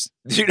numerous.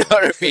 You know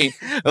what I mean?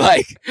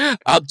 Like,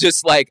 I'm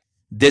just like,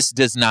 this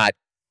does not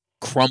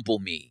crumple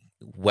me,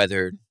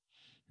 whether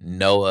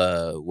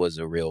Noah was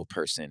a real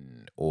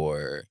person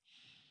or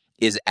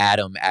is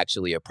Adam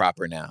actually a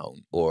proper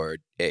noun or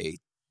a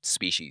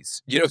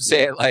species. You know what I'm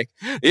saying? Like,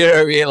 you know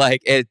what I mean?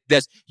 Like,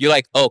 you're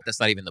like, oh, that's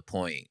not even the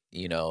point.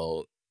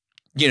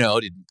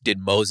 Did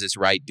Moses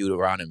write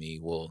Deuteronomy?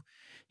 Well,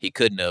 he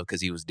couldn't have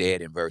because he was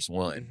dead in verse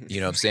 1. You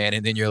know what I'm saying?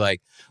 And then you're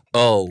like,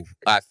 oh,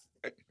 I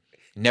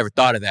never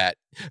thought of that.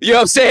 You know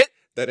what I'm saying?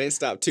 That ain't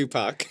stopped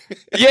Tupac.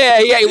 Yeah,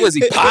 was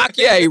he Pac?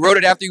 Yeah, he wrote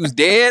it after he was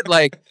dead.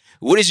 Like,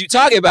 what is you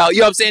talking about? You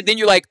know what I'm saying? Then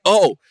you're like,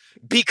 oh,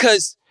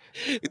 because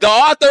the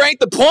author ain't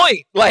the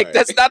point. Like, Right.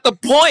 that's not the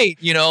point,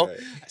 Right.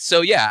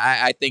 So, yeah,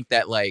 I think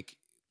that, like,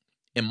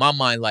 in my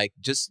mind, like,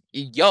 just,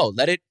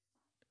 let it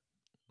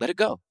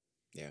go.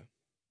 Yeah.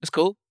 It's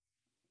cool.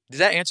 Does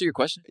that answer your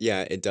question?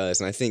 Yeah, it does.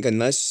 And I think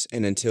unless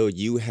and until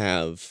you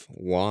have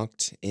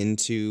walked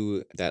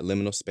into that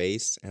liminal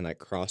space and like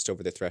crossed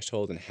over the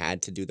threshold and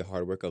had to do the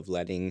hard work of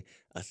letting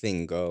a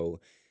thing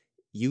go,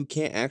 you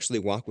can't actually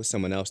walk with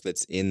someone else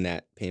that's in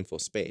that painful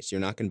space.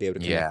 You're not going to be able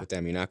to connect Yeah. with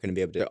them. You're not going to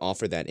be able to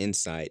offer that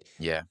insight.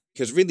 Yeah.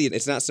 Because really,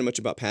 it's not so much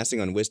about passing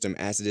on wisdom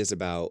as it is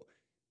about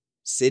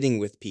sitting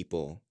with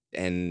people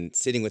and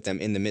sitting with them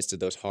in the midst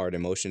of those hard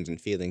emotions and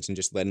feelings and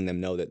just letting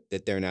them know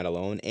that they're not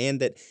alone and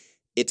that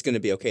it's going to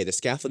be okay. The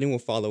scaffolding will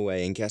fall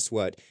away, and guess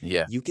what?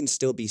 Yeah. You can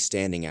still be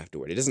standing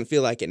afterward. It doesn't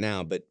feel like it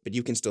now, but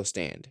you can still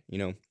stand,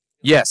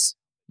 Yes.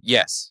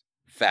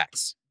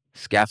 Facts.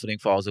 Scaffolding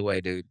falls away,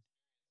 dude.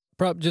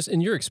 Prop, just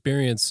in your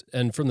experience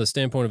and from the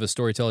standpoint of a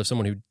storyteller,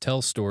 someone who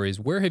tells stories,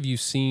 where have you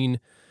seen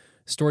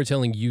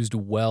storytelling used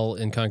well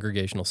in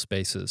congregational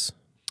spaces?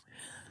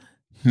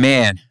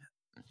 Man,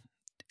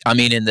 I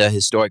mean, in the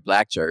historic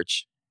Black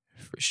church,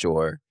 for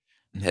sure,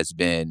 has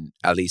been,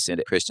 at least in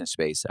the Christian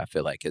space, I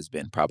feel like has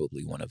been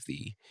probably one of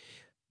the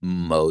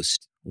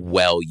most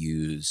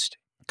well-used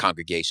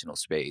congregational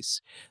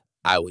space.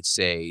 I would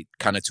say,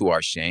 kind of to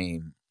our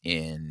shame,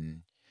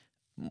 in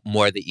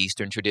more of the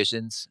Eastern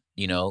traditions,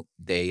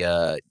 they,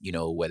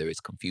 whether it's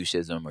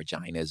Confucianism or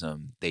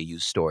Jainism, they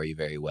use story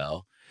very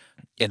well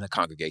in the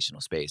congregational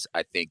space.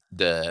 I think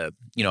the,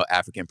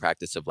 African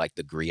practice of like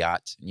the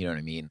griot, you know what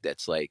I mean?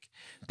 That's like,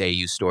 they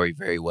use story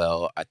very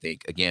well. I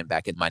think, again,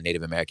 back in my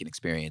Native American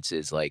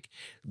experiences, like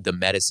the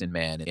medicine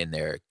man in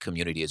their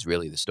community is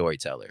really the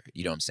storyteller.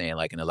 You know what I'm saying?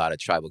 Like in a lot of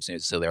tribal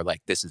experiences. So they're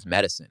like, this is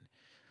medicine.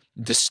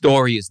 The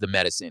story is the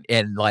medicine.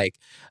 And like,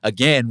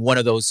 again, one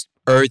of those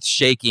earth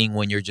shaking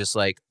when you're just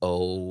like,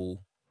 oh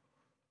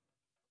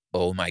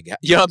my God.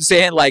 You know what I'm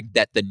saying? Like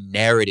that the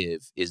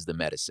narrative is the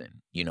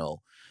medicine,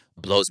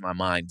 blows my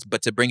mind.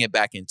 But to bring it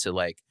back into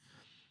like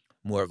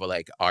more of a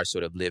like our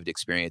sort of lived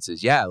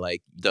experiences, yeah,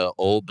 like the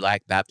old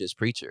Black Baptist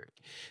preacher,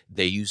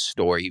 they use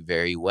story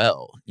very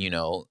well.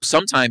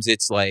 Sometimes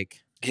it's like,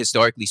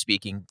 historically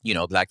speaking,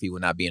 Black people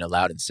not being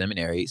allowed in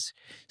seminaries,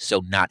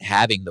 so not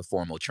having the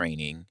formal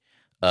training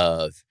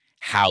of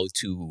how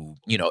to,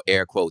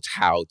 air quotes,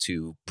 how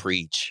to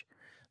preach,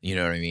 you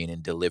know what I mean,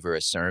 and deliver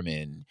a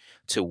sermon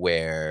to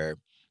where,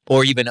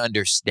 or even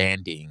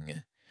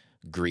understanding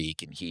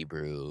Greek and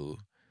Hebrew,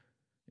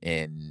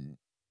 and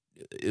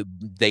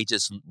they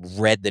just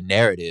read the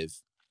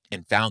narrative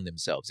and found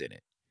themselves in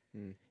it.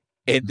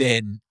 And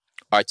then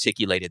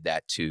articulated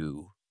that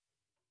to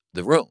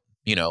the room.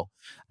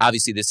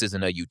 Obviously this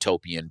isn't a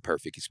utopian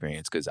perfect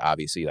experience, because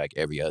obviously like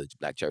every other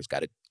Black church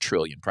got a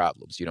trillion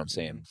problems, you know what I'm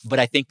saying? But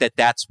I think that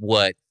that's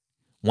what,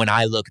 when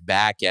I look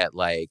back at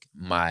like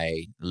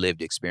my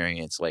lived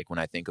experience, like when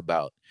I think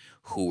about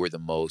who were the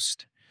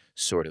most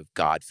sort of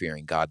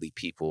God-fearing, godly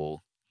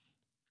people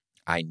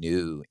I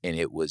knew, and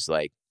it was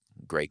like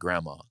great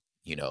grandma,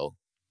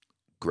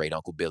 great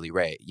Uncle Billy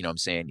Ray, you know what I'm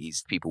saying?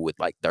 These people with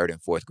like third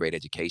and fourth grade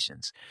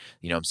educations,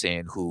 you know what I'm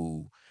saying,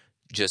 who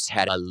just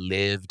had a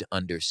lived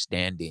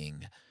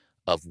understanding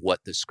of what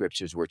the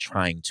scriptures were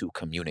trying to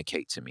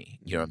communicate to me.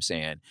 You know what I'm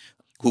saying?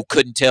 Who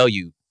couldn't tell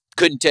you,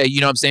 you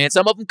know what I'm saying?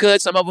 Some of them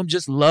could, some of them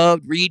just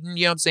loved reading,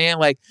 you know what I'm saying?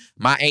 Like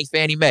my Aunt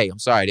Fannie Mae, I'm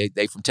sorry,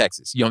 they from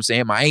Texas, you know what I'm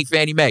saying? My Aunt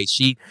Fannie Mae,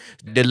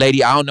 the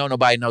lady, I don't know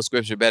nobody knows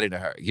scripture better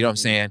than her, you know what I'm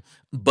saying?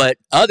 But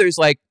others,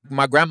 like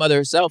my grandmother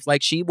herself,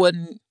 like she was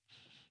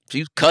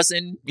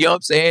cussing, you know what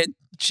I'm saying?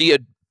 She a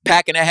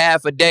pack and a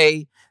half a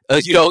day,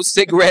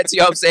 cigarettes, you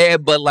know what I'm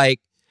saying? But like,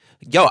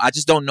 I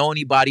just don't know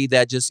anybody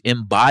that just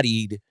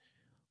embodied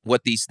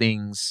what these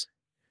things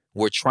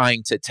were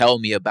trying to tell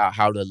me about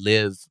how to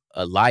live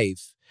a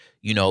life,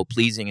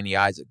 pleasing in the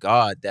eyes of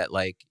God. That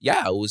like,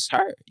 yeah, it was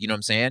her, you know what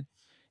I'm saying?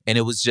 And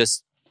it was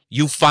just,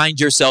 you find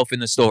yourself in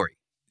the story,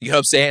 you know what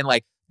I'm saying?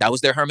 Like that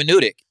was their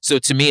hermeneutic. So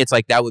to me, it's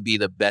like, that would be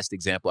the best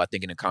example, I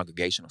think, in the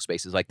congregational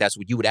spaces. Like that's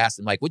what you would ask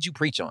them, like, what'd you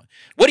preach on?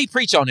 What'd he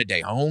preach on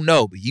today? I don't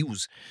know, but he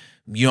was,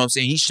 you know what I'm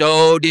saying? He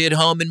sure did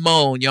hum and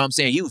moan, you know what I'm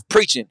saying? He was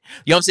preaching,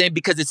 you know what I'm saying?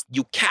 Because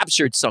you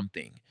captured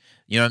something,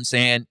 you know what I'm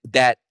saying,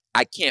 that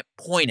I can't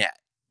point at,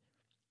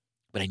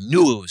 but I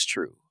knew it was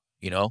true,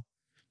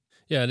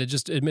 Yeah, and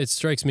it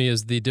strikes me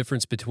as the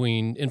difference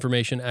between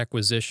information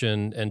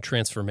acquisition and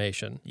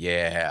transformation.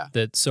 Yeah.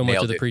 That so much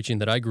Nailed of the it. preaching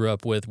that I grew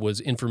up with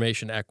was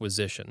information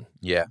acquisition.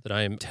 Yeah. That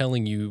I am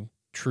telling you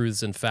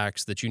truths and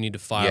facts that you need to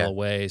file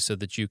away so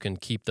that you can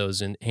keep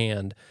those in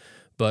hand.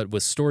 But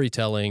with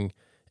storytelling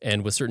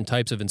and with certain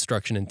types of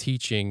instruction and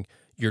teaching,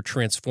 you're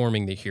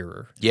transforming the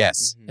hearer.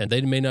 Yes. And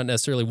they may not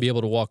necessarily be able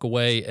to walk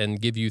away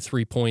and give you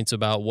 3 points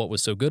about what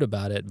was so good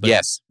about it, but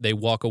Yes. they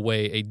walk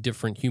away a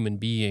different human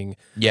being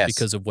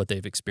because of what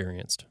they've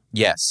experienced.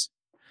 Yes.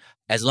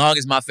 As long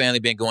as my family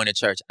been going to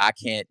church, I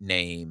can't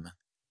name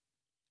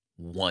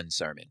one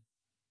sermon.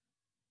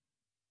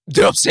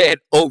 You know what I'm saying?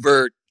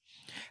 Over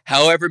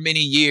however many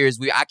years,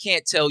 I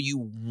can't tell you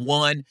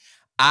one.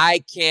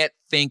 I can't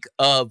think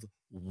of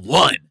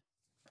one.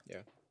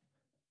 Yeah.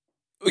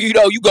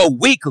 You go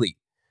weekly.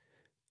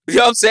 You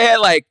know what I'm saying?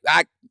 Like,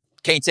 I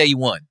can't tell you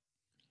one.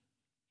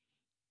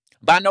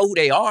 But I know who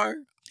they are.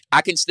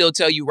 I can still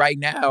tell you right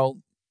now,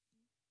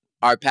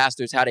 our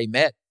pastors, how they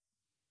met.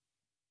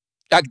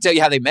 I can tell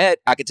you how they met.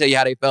 I can tell you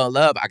how they fell in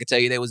love. I can tell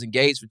you they was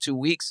engaged for 2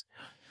 weeks.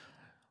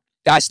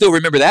 I still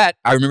remember that.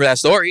 I remember that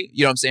story.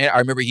 You know what I'm saying? I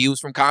remember he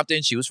was from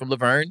Compton. She was from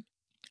Laverne.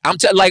 I'm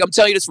telling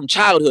you this from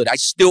childhood. I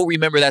still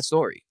remember that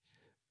story.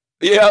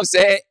 You know what I'm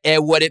saying?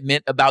 And what it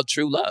meant about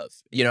true love.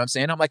 You know what I'm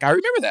saying? I'm like, I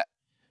remember that.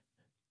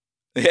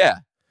 Yeah.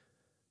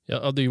 Yeah,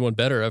 I'll do you one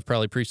better. I've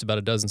probably preached about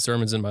a dozen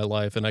sermons in my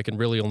life, and I can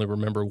really only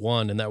remember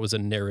one, and that was a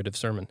narrative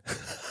sermon.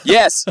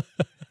 Yes.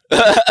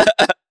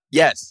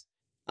 Yes.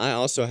 I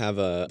also have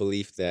a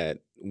belief that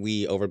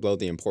we overblow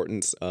the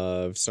importance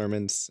of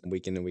sermons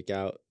week in and week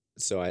out.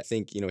 So I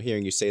think,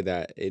 hearing you say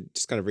that, it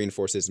just kind of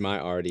reinforces my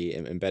already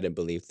embedded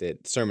belief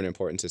that sermon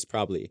importance is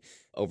probably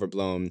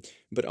overblown,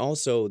 but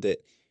also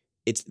that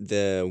it's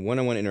the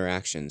one-on-one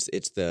interactions,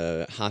 it's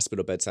the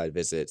hospital bedside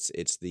visits,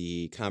 it's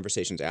the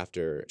conversations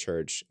after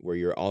church where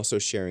you're also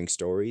sharing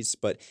stories,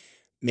 but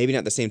maybe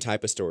not the same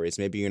type of stories.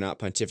 Maybe you're not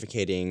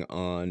pontificating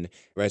on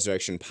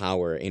resurrection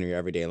power in your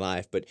everyday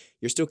life, but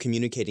you're still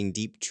communicating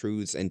deep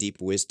truths and deep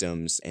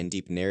wisdoms and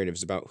deep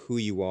narratives about who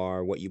you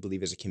are, what you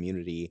believe as a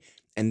community.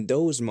 And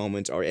those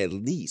moments are at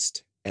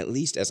least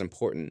as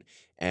important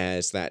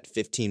as that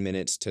 15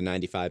 minutes to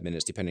 95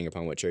 minutes, depending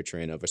upon what church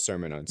you're in, of a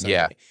sermon on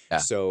Sunday. Yeah.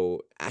 So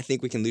I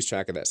think we can lose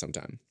track of that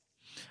sometime.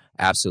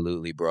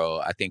 Absolutely, bro.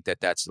 I think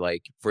that's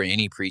like, for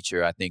any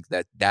preacher, I think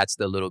that's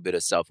the little bit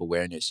of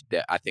self-awareness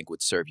that I think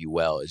would serve you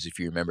well, is if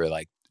you remember,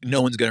 like,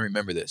 no one's going to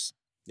remember this.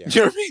 Yeah.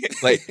 You know what I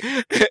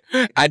mean?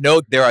 Like, I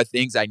know there are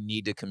things I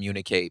need to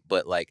communicate,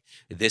 but like,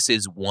 this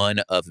is one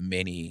of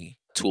many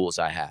tools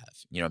I have.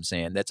 You know what I'm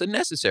saying? That's a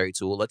necessary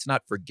tool. Let's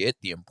not forget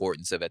the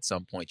importance of, at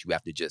some point, you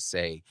have to just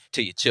say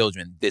to your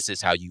children, this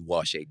is how you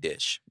wash a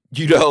dish.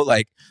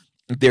 Like,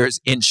 there's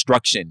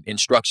instruction.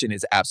 Instruction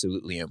is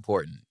absolutely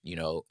important,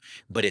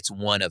 but it's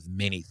one of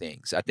many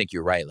things. I think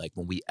you're right. Like,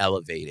 when we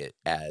elevate it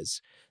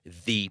as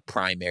the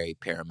primary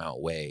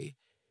paramount way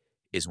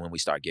is when we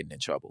start getting in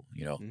trouble,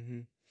 Mm-hmm.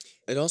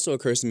 It also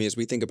occurs to me, as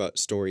we think about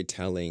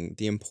storytelling,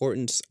 the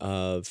importance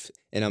of,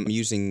 and I'm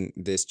using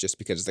this just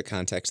because of the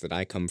context that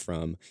I come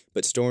from,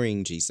 but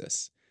storying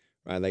Jesus,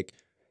 right? Like,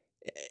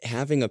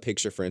 having a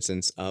picture, for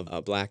instance, of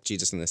a Black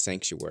Jesus in the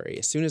sanctuary,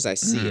 as soon as I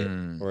see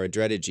it, or a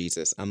dreaded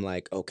Jesus, I'm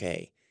like,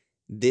 okay,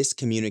 this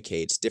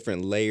communicates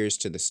different layers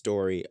to the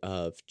story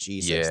of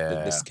Jesus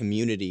that this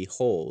community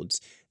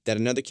holds that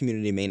another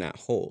community may not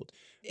hold.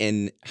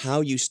 And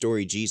how you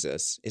story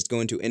Jesus is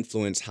going to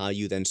influence how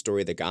you then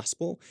story the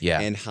gospel Yeah.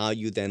 and how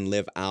you then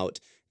live out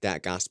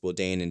that gospel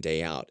day in and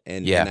day out.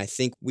 And Yeah. I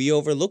think we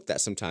overlook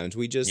that sometimes.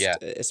 We just, Yeah.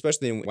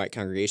 especially in white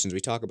congregations, we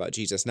talk about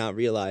Jesus, not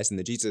realizing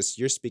the Jesus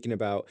you're speaking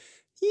about,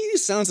 he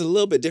sounds a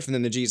little bit different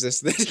than the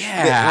Jesus that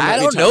Yeah, I might I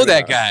be don't know talking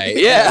that about. guy.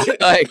 Yeah,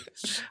 like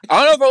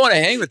I don't know if I want to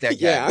hang with that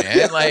guy, Yeah.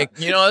 man. Like,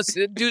 this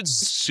dude's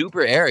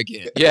super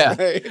arrogant. Yeah,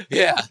 Right.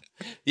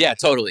 yeah,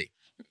 totally.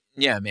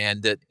 Yeah,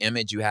 man, the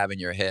image you have in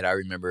your head. I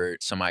remember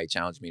somebody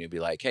challenged me to be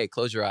like, "Hey,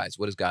 close your eyes.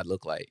 What does God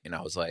look like?" And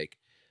I was like,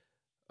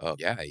 "Oh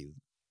yeah, he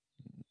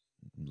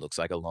looks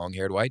like a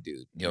long-haired white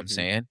dude." You know what I'm Mhm.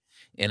 saying?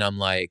 And I'm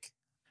like,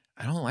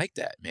 I don't like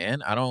that,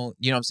 man. I don't.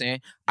 You know what I'm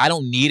saying? I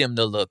don't need him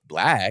to look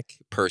black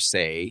per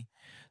se.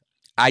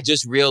 I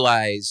just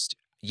realized,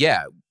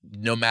 yeah,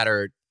 no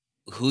matter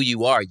who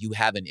you are, you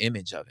have an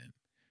image of him.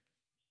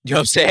 You know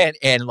what I'm saying?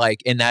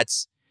 And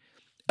that's,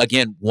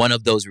 again, one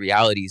of those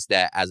realities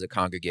that as a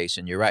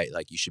congregation, you're right,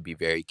 like you should be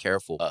very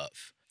careful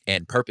of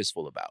and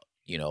purposeful about,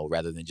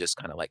 rather than just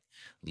kind of like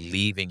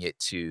leaving it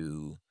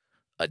to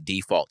a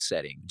default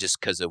setting just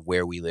because of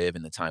where we live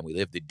and the time we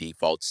live. The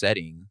default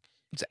setting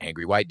is an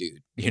angry white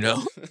dude,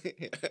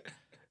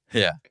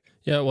 Yeah.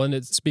 Yeah, well, and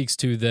it speaks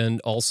to then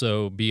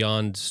also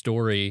beyond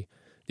story,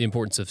 the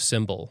importance of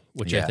symbol,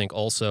 which I Yeah. think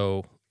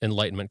also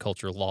Enlightenment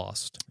culture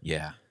lost.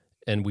 Yeah.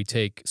 And we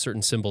take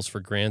certain symbols for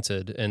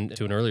granted. And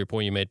to an earlier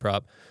point you made,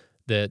 Prop,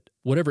 that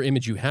whatever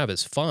image you have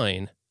is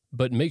fine,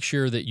 but make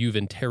sure that you've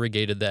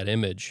interrogated that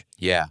image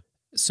Yeah.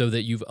 so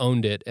that you've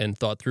owned it and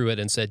thought through it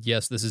and said,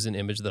 yes, this is an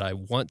image that I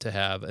want to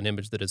have, an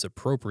image that is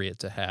appropriate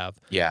to have,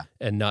 Yeah.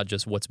 and not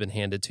just what's been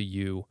handed to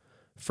you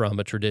from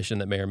a tradition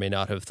that may or may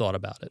not have thought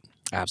about it.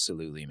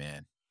 Absolutely,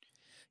 man.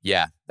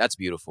 Yeah, that's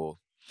beautiful.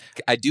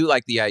 I do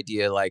like the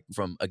idea, like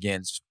from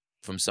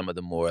some of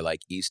the more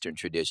like Eastern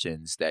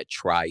traditions that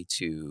try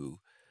to,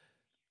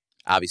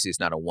 obviously it's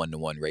not a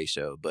 1-to-1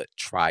 ratio, but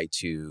try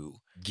to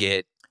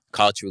get,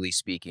 culturally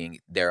speaking,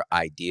 their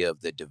idea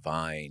of the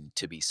divine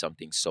to be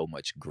something so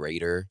much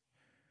greater.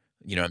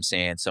 You know what I'm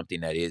saying? Something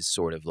that is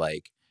sort of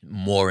like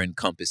more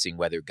encompassing,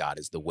 whether God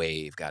is the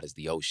wave, God is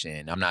the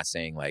ocean. I'm not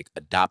saying like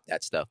adopt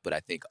that stuff, but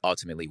I think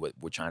ultimately what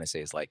we're trying to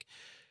say is like,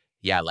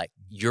 yeah, like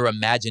your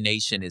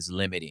imagination is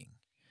limiting.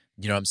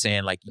 You know what I'm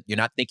saying? Like you're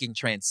not thinking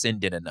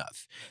transcendent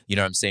enough. You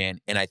know what I'm saying?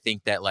 And I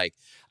think that like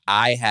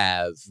I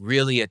have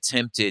really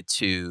attempted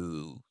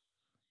to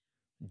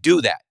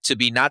do that, to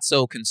be not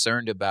so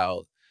concerned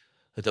about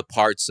the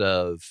parts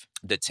of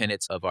the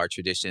tenets of our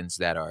traditions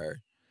that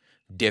are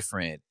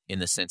different, in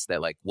the sense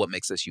that like what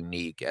makes us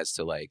unique, as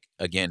to like,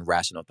 again,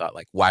 rational thought,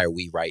 like why are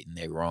we right and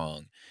they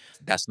wrong?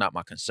 That's not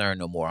my concern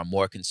no more. I'm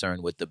more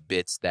concerned with the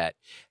bits that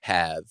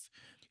have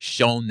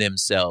shown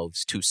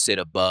themselves to sit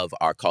above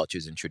our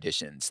cultures and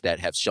traditions, that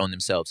have shown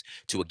themselves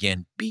to,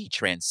 again, be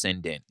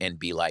transcendent and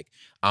be like,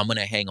 I'm going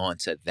to hang on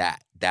to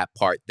that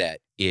part that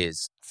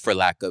is, for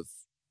lack of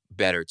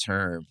better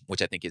term,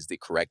 which I think is the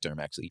correct term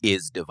actually,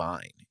 is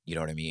divine. You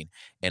know what I mean?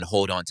 And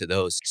hold on to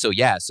those. So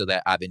yeah, so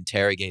that I've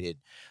interrogated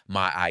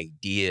my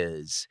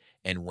ideas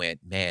and went,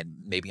 man,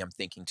 maybe I'm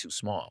thinking too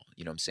small.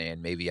 You know what I'm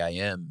saying? Maybe I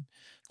am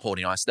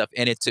holding on to stuff.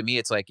 And to me,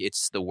 it's like,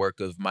 it's the work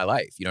of my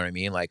life. You know what I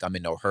mean? Like I'm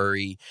in no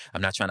hurry.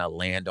 I'm not trying to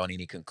land on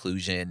any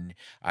conclusion.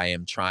 I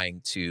am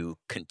trying to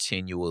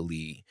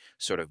continually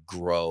sort of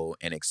grow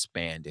and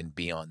expand and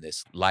be on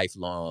this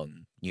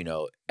lifelong,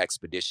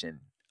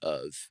 expedition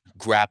of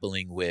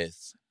grappling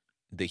with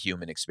the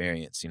human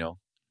experience,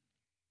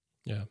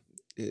 Yeah.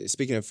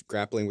 Speaking of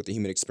grappling with the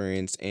human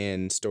experience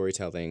and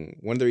storytelling,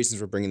 one of the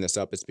reasons we're bringing this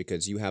up is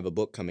because you have a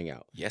book coming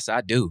out. Yes, I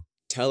do.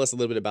 Tell us a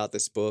little bit about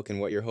this book and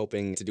what you're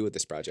hoping to do with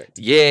this project.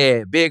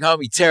 Yeah, big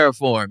homie,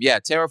 Terraform. Yeah,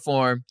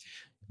 Terraform,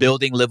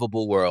 Building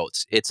Livable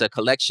Worlds. It's a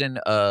collection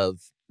of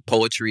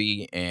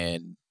poetry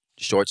and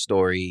short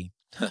story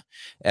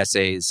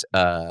essays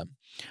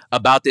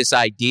about this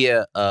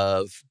idea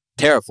of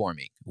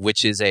terraforming,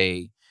 which is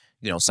a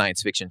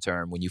science fiction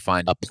term. When you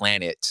find a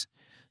planet,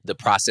 the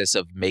process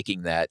of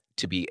making that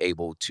to be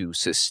able to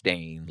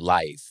sustain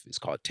life is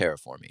called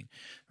terraforming,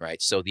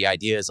 right? So the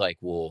idea is like,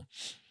 well,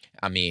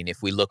 I mean,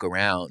 if we look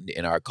around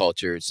in our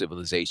culture,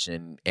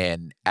 civilization,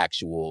 and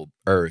actual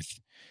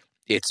Earth,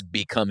 it's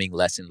becoming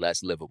less and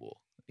less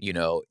livable,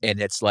 and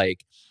it's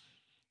like,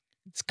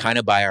 it's kind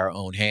of by our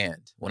own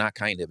hand. Well, not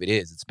kind of, it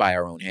is. It's by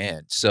our own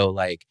hand. So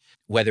like,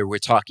 whether we're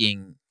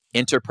talking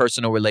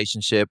interpersonal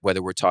relationship,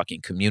 whether we're talking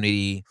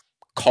community,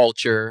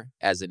 culture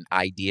as an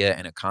idea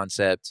and a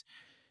concept,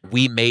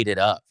 we made it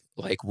up.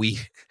 Like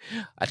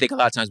I think a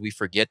lot of times we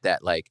forget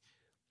that, like,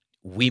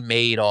 we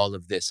made all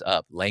of this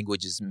up.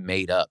 Language is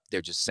made up.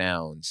 They're just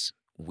sounds.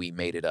 We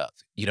made it up.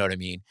 You know what I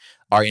mean?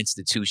 Our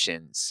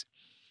institutions,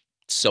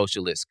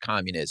 socialists,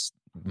 communists,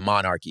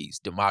 monarchies,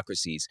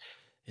 democracies,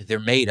 they're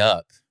made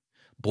up.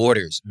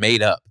 Borders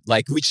made up.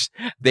 Like,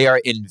 they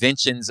are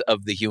inventions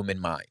of the human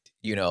mind,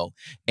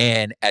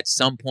 and at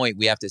some point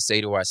we have to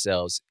say to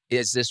ourselves,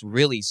 is this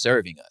really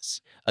serving us?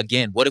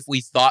 Again, what if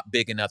we thought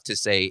big enough to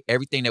say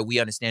everything that we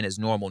understand as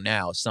normal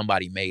now,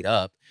 somebody made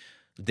up?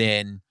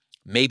 Then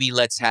Maybe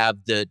let's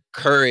have the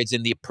courage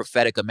and the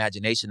prophetic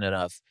imagination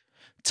enough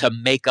to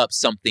make up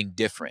something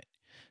different,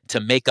 to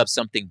make up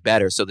something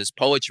better. So this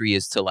poetry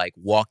is to like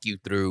walk you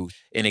through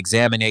an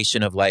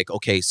examination of like,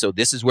 okay, so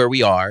this is where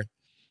we are.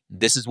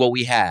 This is what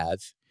we have.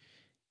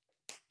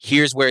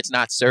 Here's where it's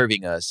not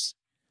serving us.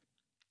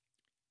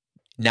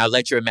 Now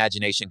let your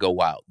imagination go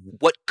wild.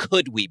 What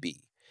could we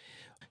be?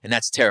 And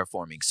that's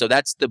terraforming. So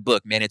that's the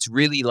book, man. It's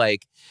really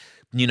like,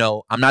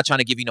 I'm not trying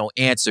to give you no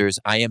answers.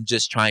 I am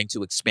just trying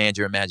to expand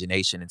your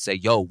imagination and say,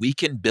 yo, we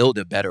can build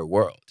a better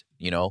world.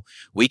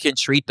 We can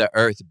treat the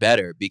earth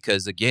better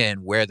because,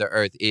 again, where the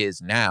earth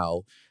is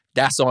now,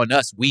 that's on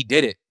us. We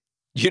did it.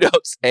 You know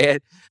what I'm saying?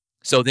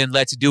 So then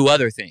let's do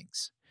other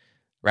things,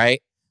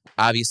 right?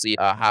 Obviously,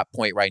 a hot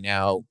point right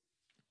now,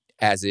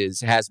 has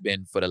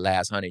been for the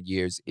last 100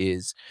 years,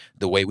 is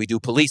the way we do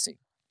policing.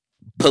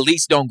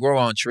 Police don't grow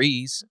on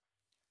trees.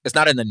 It's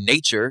not in the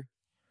nature.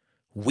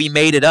 We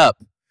made it up.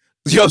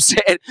 You know what I'm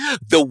saying?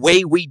 The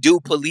way we do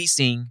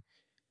policing,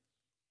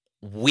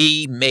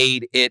 we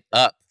made it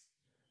up.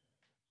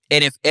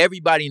 And if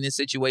everybody in this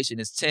situation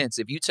is tense,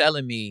 if you're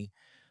telling me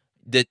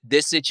that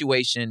this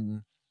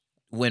situation,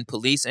 when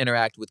police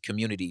interact with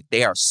community,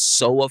 they are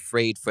so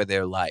afraid for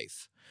their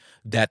life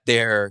that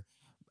their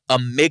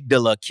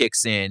amygdala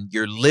kicks in,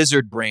 your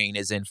lizard brain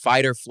is in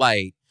fight or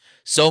flight,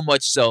 so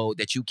much so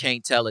that you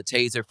can't tell a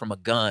taser from a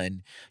gun. You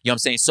know what I'm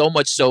saying? So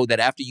much so that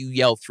after you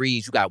yell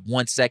freeze, you got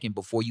 1 second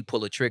before you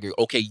pull a trigger.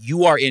 Okay,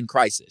 you are in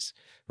crisis,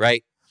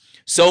 right?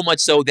 So much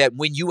so that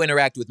when you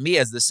interact with me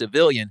as the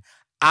civilian,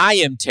 I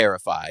am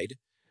terrified,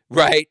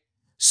 right?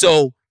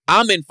 So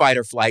I'm in fight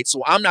or flight.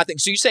 So I'm not thinking.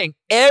 So you're saying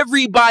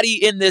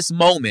everybody in this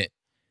moment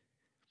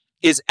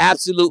is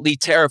absolutely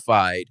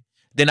terrified.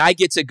 Then I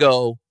get to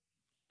go,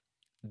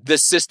 the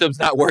system's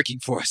not working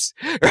for us,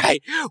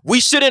 right? We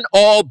shouldn't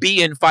all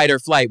be in fight or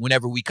flight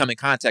whenever we come in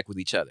contact with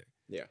each other.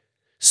 Yeah.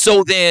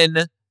 So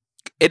then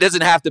it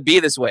doesn't have to be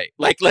this way.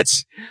 Like,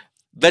 let's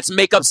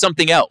make up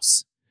something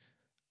else.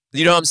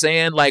 You know what I'm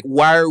saying? Like,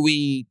 why are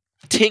we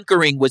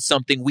tinkering with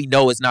something we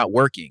know is not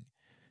working?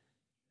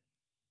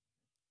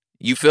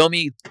 You feel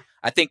me?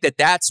 I think that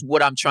that's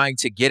what I'm trying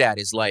to get at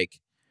is like,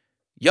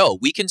 yo,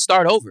 we can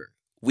start over.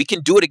 We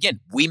can do it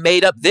again. We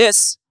made up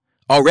this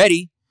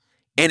already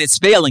and it's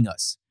failing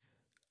us.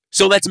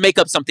 So let's make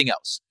up something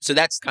else. So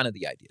that's kind of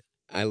the idea.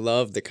 I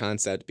love the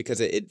concept because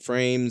it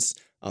frames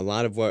a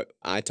lot of what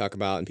I talk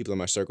about and people in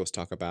my circles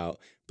talk about,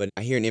 but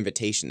I hear an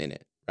invitation in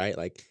it, right?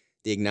 Like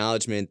the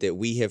acknowledgement that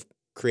we have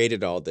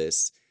created all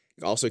this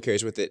also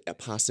carries with it a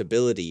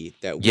possibility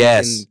that we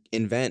can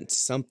invent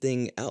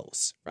something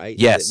else, right?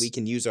 Yes. That we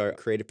can use our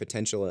creative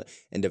potential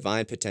and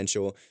divine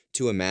potential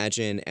to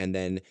imagine and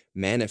then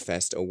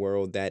manifest a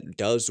world that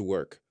does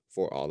work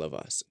for all of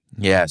us.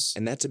 Yes.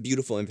 And that's a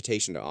beautiful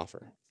invitation to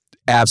offer.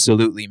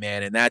 Absolutely,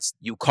 man. And that's,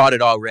 you caught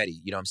it already.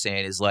 You know what I'm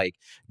saying? Is like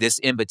this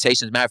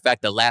invitation. As a matter of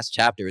fact, the last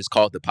chapter is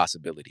called The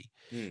Possibility.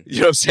 You know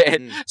what I'm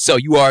saying? So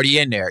you already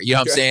in there. You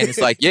know what I'm saying? It's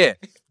like, yeah,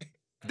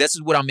 this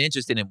is what I'm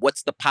interested in.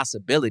 What's the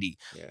possibility?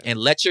 Yeah. And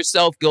let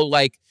yourself go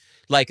like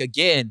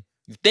again,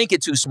 you think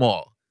it too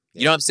small.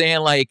 You know what I'm saying?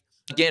 Like,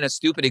 again, a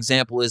stupid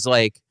example is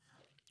like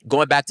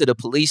going back to the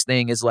police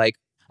thing is like,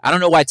 I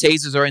don't know why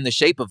tasers are in the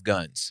shape of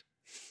guns.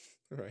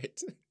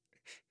 Right.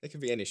 They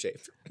could be any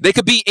shape. They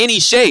could be any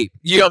shape.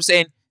 You know what I'm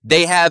saying?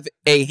 They have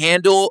a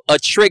handle, a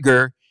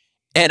trigger,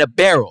 and a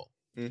barrel.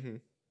 Mm-hmm.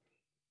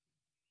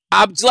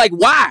 I'm just like,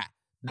 why?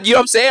 You know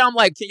what I'm saying? I'm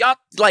like, can y'all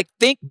like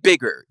think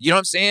bigger? You know what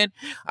I'm saying?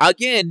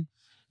 Again,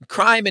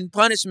 crime and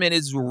punishment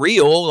is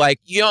real.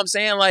 Like, you know what I'm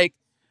saying? Like,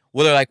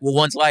 well, they're like, well,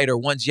 one's lighter,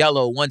 one's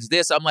yellow, one's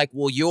this. I'm like,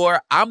 well,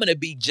 I'm going to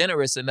be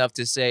generous enough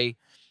to say,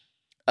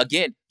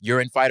 again,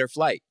 you're in fight or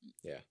flight.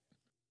 Yeah.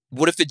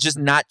 What if it's just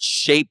not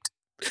shaped?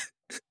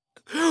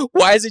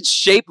 Why is it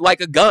shaped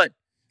like a gun?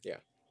 Yeah.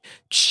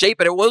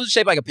 What was it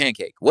shaped like a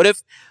pancake? What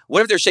if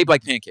they're shaped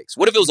like pancakes?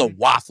 What if it was a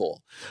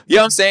waffle? You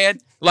know what I'm saying?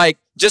 Like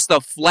just a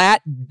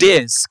flat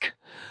disc.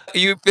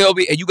 You feel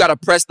me? And you got to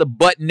press the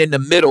button in the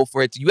middle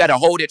for it. You got to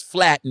hold it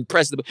flat and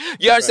press the.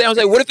 You understand? Right. I'm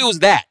saying, what if it was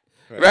that?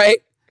 Right?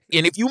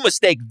 And if you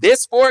mistake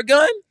this for a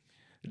gun,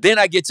 then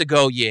I get to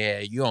go, yeah,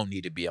 you don't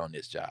need to be on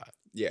this job.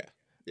 Yeah.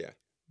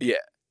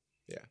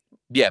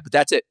 But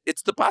that's it.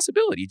 It's the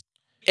possibility.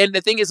 And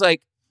the thing is,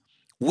 like,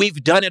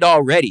 we've done it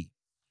already.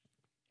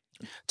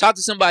 Talk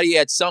to somebody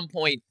at some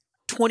point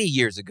 20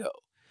 years ago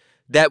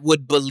that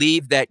would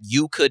believe that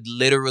you could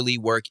literally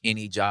work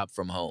any job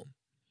from home.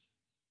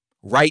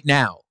 Right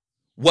now,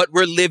 what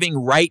we're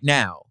living right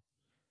now,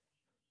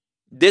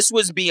 this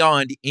was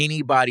beyond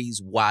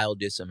anybody's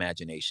wildest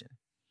imagination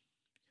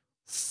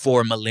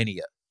for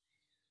millennia.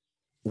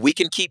 We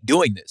can keep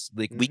doing this.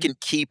 Like, we can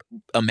keep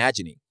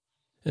imagining.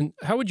 And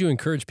how would you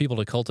encourage people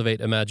to cultivate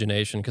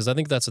imagination? Because I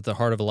think that's at the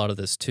heart of a lot of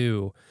this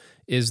too,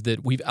 is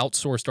that we've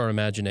outsourced our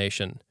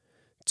imagination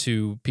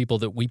to people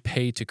that we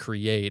pay to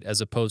create, as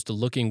opposed to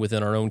looking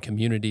within our own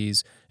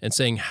communities and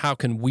saying, how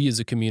can we as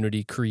a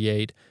community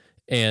create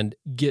and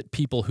get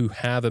people who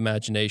have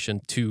imagination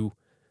to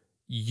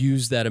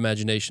use that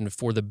imagination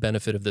for the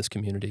benefit of this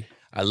community?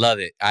 I love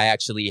it. I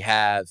actually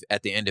have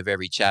at the end of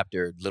every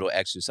chapter little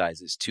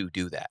exercises to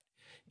do that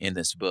in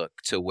this book,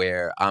 to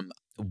where I'm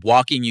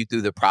walking you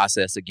through the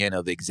process again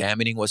of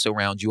examining what's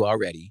around you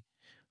already,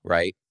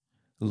 right?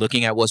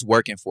 Looking at what's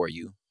working for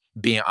you,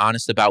 being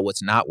honest about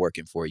what's not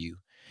working for you.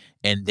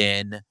 And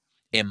then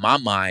in my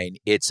mind,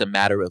 it's a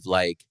matter of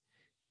like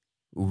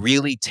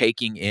really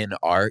taking in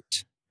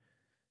art,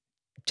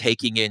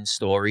 taking in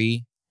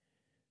story,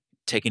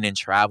 taking in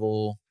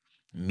travel,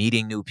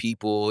 meeting new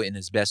people in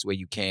as best way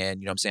you can.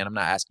 You know what I'm saying? I'm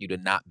not asking you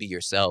to not be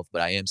yourself,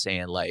 but I am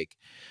saying like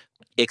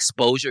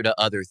exposure to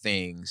other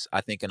things,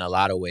 I think in a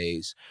lot of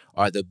ways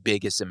are the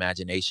biggest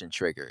imagination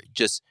trigger.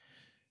 Just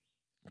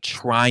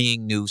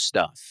trying new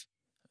stuff,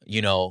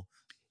 you know,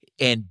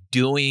 and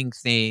doing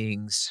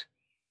things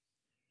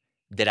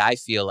that I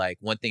feel like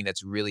one thing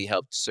that's really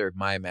helped serve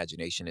my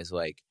imagination is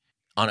like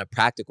on a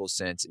practical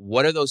sense,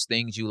 what are those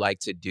things you like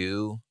to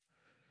do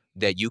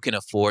that you can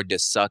afford to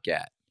suck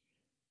at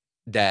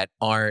that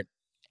aren't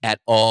at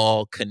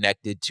all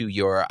connected to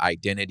your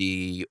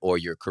identity or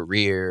your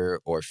career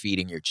or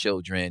feeding your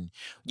children?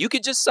 You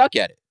could just suck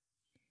at it.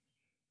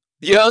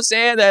 You know what I'm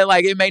saying? That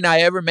like it may not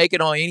ever make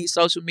it on any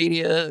social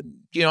media.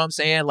 You know what I'm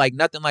saying? Like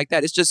nothing like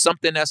that. It's just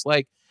something that's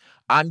like,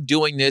 I'm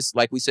doing this,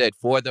 like we said,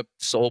 for the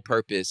sole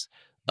purpose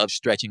of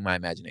stretching my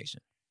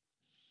imagination.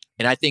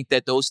 And I think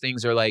that those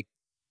things are like,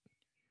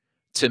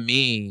 to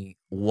me,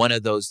 one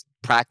of those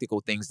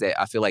practical things that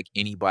I feel like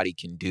anybody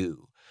can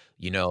do.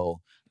 You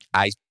know,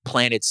 I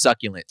planted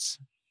succulents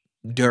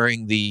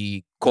during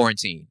the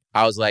quarantine.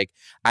 I was like,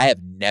 I have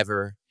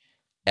never,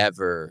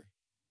 ever,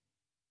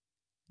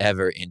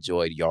 ever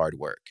enjoyed yard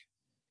work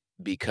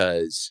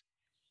because,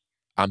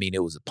 I mean,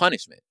 it was a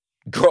punishment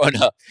growing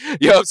up.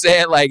 You know what I'm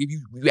saying? Like, if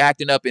you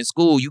acting up in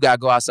school, you got to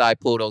go outside,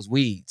 pull those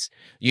weeds.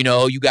 You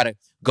know, you got to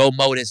go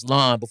mow this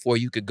lawn before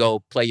you could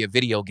go play your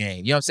video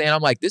game. You know what I'm saying?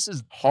 I'm like, this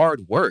is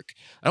hard work.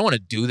 I don't want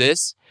to do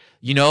this,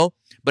 you know?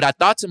 But I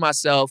thought to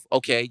myself,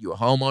 okay, you're a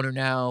homeowner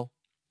now,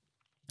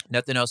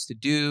 nothing else to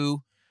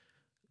do.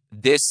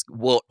 This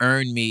will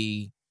earn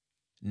me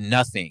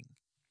nothing.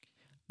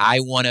 I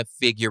want to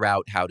figure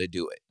out how to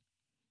do it.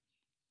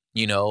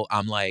 You know,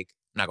 I'm like,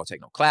 I'm not going to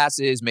take no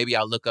classes. Maybe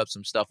I'll look up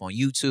some stuff on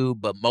YouTube,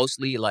 but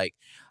mostly like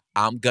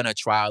I'm going to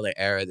trial and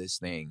error this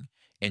thing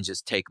and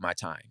just take my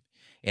time.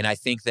 And I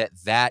think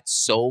that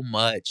so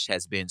much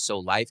has been so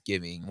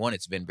life-giving. One,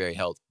 it's been very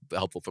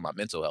helpful for my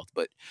mental health,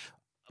 but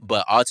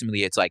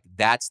ultimately it's like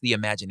that's the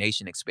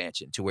imagination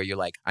expansion to where you're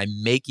like,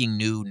 I'm making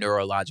new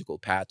neurological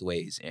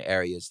pathways in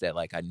areas that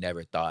like I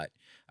never thought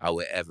I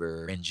would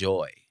ever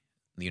enjoy,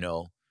 you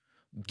know,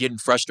 getting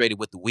frustrated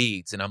with the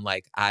weeds. And I'm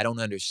like, I don't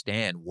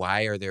understand.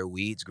 Why are there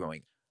weeds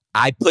growing?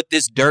 I put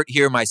this dirt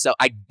here myself.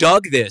 I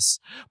dug this,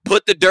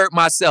 put the dirt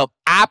myself.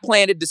 I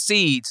planted the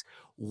seeds.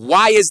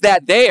 Why is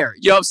that there?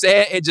 You know what I'm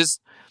saying?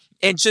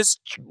 And just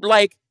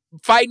like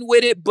fighting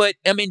with it, but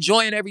I'm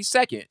enjoying every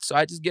second. So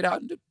I just get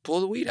out and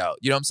pull the weed out.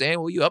 You know what I'm saying?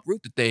 Well, you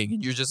uproot the thing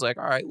and you're just like,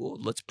 all right, well,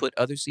 let's put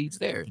other seeds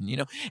there. And, you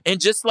know, and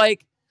just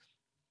like,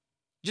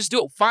 just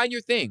do it. Find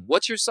your thing.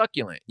 What's your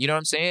succulent? You know what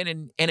I'm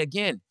saying? And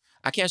again,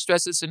 I can't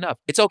stress this enough.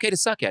 It's okay to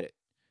suck at it.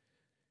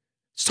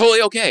 It's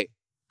totally okay.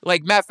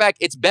 Like, matter of fact,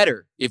 it's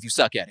better if you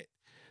suck at it.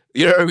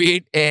 You know what I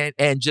mean?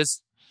 And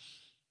just,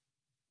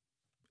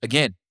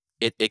 again,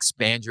 it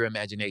expands your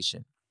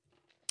imagination.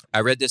 I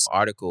read this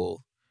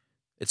article,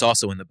 it's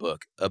also in the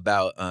book,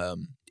 about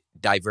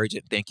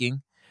divergent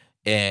thinking.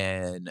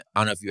 And I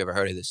don't know if you ever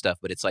heard of this stuff,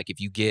 but it's like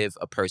if you give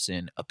a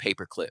person a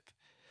paperclip,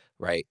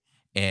 right?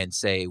 And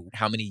say,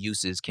 how many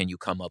uses can you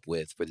come up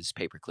with for this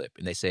paperclip?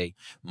 And they say,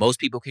 most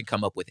people can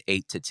come up with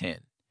 8 to 10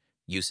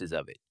 uses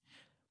of it.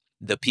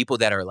 The people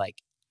that are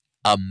like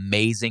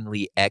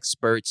amazingly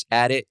experts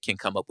at it can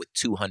come up with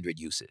 200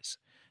 uses,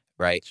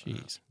 right?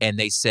 Jeez. And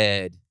they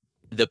said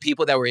the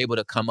people that were able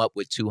to come up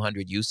with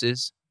 200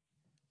 uses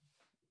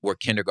were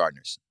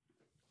kindergartners.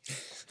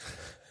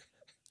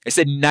 They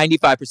said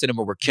 95% of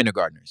them were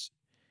kindergartners.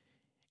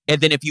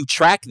 And then if you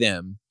track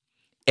them,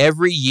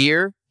 every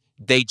year,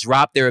 they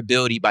drop their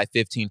ability by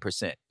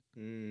 15%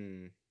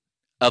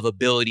 of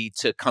ability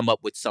to come up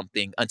with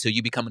something until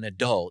you become an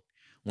adult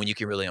when you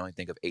can really only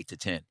think of 8 to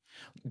 10.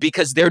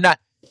 Because there's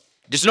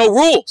no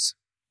rules.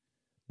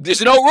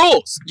 There's no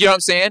rules. You know what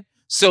I'm saying?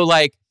 So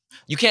like,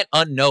 you can't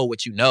unknow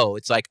what you know.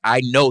 It's like,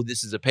 I know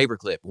this is a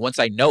paperclip. Once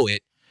I know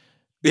it,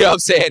 you know what I'm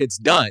saying? It's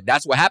done.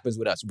 That's what happens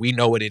with us. We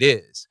know what it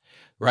is,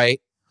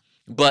 right?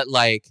 But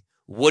like,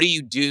 what do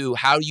you do?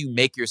 How do you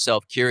make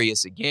yourself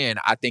curious again?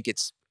 I think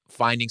it's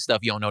finding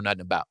stuff you don't know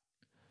nothing about.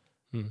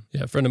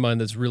 Yeah, a friend of mine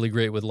that's really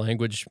great with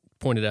language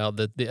pointed out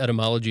that the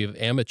etymology of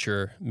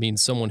amateur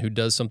means someone who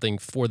does something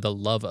for the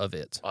love of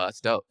it. Oh,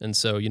 that's dope. And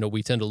so, you know,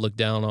 we tend to look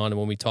down on, and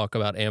when we talk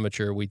about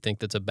amateur, we think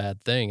that's a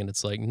bad thing. And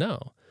it's like,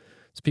 no,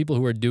 it's people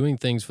who are doing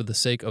things for the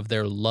sake of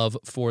their love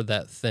for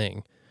that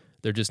thing.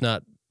 They're just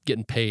not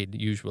getting paid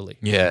usually.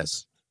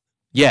 Yes,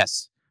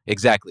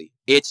 exactly.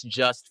 It's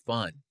just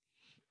fun.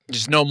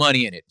 There's no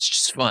money in it. It's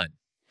just fun.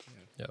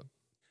 Yeah.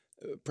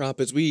 Prop,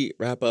 as we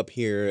wrap up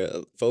here,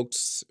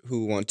 folks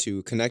who want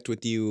to connect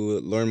with you,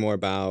 learn more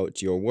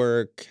about your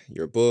work,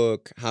 your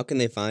book, how can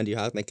they find you?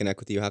 How can they connect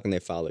with you? How can they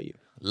follow you?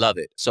 Love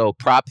it. So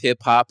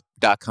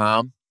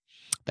prophiphop.com.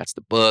 That's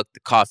the book,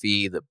 the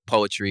coffee, the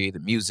poetry, the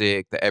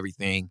music, the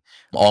everything.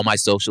 All my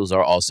socials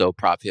are also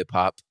Prop Hip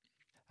Hop.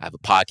 I have a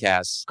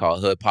podcast called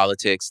Hood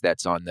Politics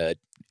that's on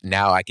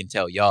now I can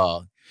tell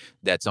y'all,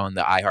 that's on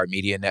the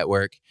iHeartMedia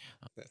network.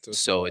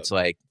 So it's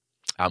like,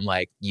 I'm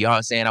like, you know what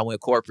I'm saying? I went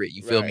corporate.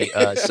 You feel me?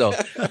 So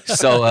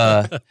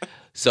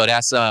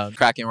that's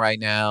cracking right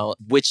now,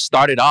 which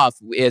started off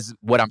is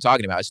what I'm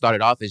talking about. It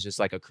started off as just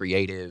like a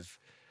creative,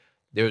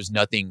 there was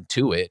nothing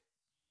to it.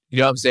 You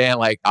know what I'm saying?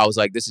 Like, I was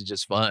like, this is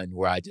just fun,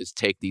 where I just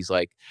take these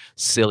like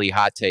silly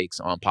hot takes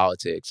on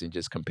politics and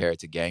just compare it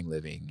to gang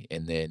living.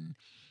 And then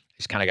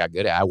just kind of got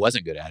good at it. I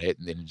wasn't good at it.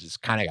 And then it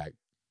just kind of got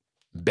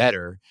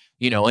better,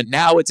 and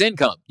now it's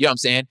income. You know what I'm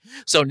saying?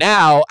 So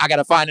now I got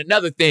to find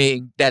another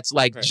thing that's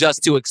like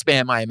just to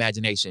expand my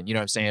imagination. You know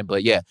what I'm saying?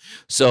 But yeah,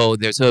 so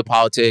there's Hood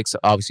Politics,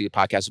 obviously a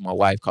podcast with my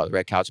wife called the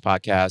Red Couch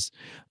Podcast,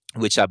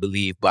 which I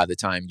believe by the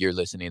time you're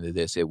listening to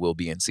this, it will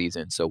be in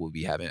season. So we'll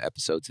be having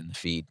episodes in the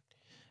feed.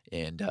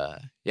 And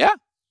yeah.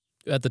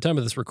 At the time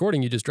of this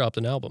recording, you just dropped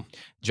an album.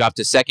 Dropped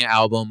a second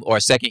album or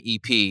a second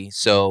EP.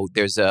 So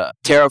there's a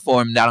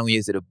Terraform. Not only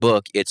is it a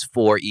book, it's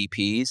 4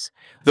 EPs.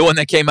 The one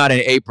that came out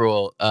in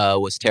April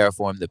was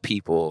Terraform the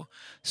People.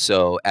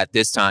 So at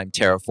this time,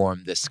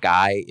 Terraform the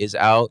Sky is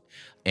out.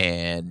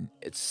 And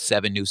it's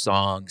 7 new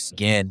songs.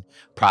 Again,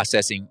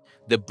 processing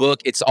the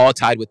book. It's all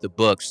tied with the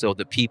book. So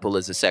the people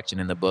is a section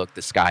in the book.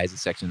 The sky is a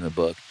section in the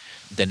book.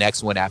 The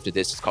next one after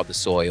this is called The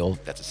Soil.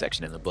 That's a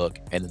section in the book.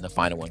 And then the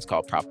final one's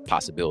called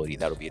Possibility.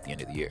 That'll be at the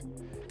end of the year.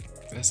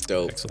 That's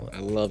dope. Excellent. I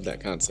love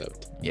that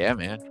concept. Yeah,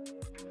 man.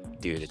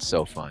 Dude, it's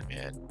so fun,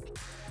 man.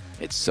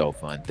 It's so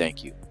fun.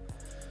 Thank you.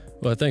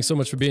 Well, thanks so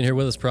much for being here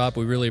with us, Prop.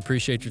 We really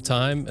appreciate your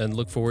time and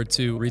look forward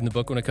to reading the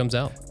book when it comes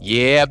out.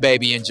 Yeah,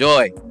 baby.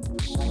 Enjoy.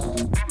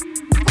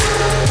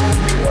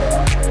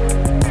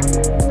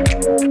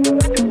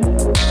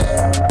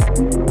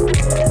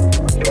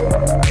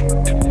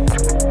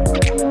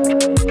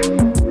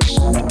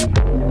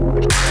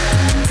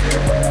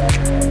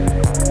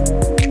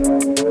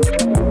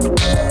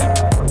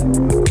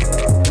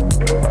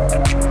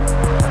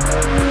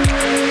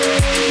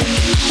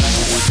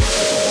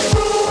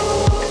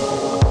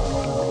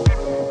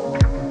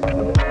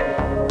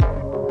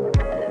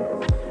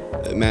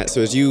 Matt,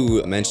 so as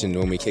you mentioned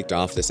when we kicked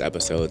off this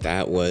episode,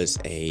 that was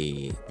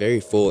a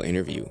very full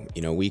interview.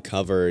 We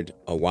covered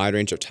a wide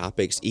range of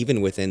topics,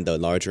 even within the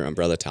larger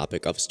umbrella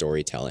topic of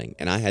storytelling.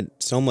 And I had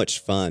so much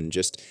fun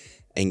just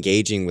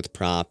engaging with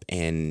Prop,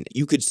 and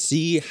you could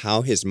see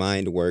how his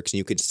mind works, and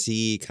you could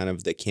see kind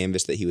of the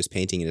canvas that he was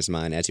painting in his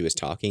mind as he was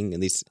talking. At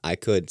least I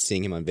could,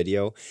 seeing him on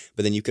video.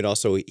 But then you could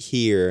also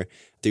hear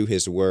through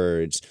his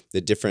words the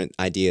different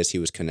ideas he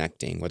was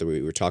connecting, whether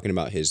we were talking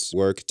about his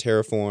work,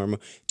 Terraform,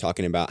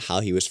 talking about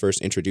how he was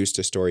first introduced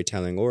to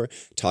storytelling, or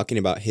talking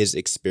about his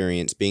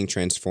experience being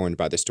transformed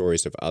by the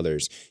stories of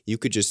others. You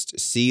could just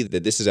see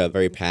that this is a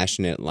very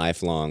passionate,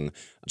 lifelong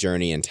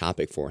journey and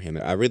topic for him.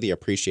 I really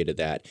appreciated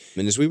that.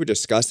 And as we were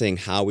discussing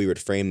how we would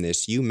frame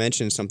this, you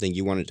mentioned something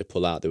you wanted to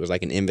pull out. There was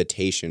like an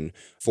invitation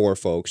for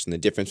folks, and the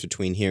difference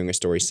between hearing a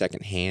story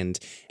secondhand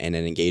and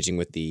then engaging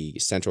with the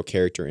central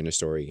character in a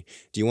story.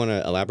 Do you want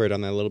to elaborate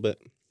on that a little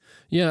bit?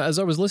 Yeah, as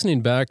I was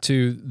listening back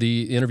to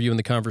the interview and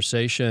the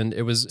conversation,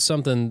 it was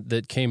something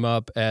that came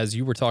up as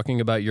you were talking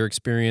about your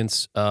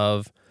experience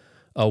of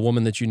a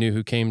woman that you knew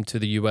who came to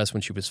the U.S.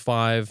 when she was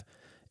 5,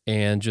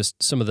 and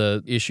just some of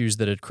the issues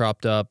that had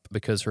cropped up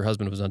because her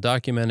husband was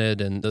undocumented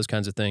and those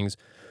kinds of things.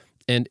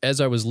 And as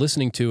I was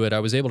listening to it, I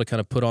was able to kind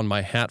of put on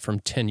my hat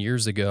from 10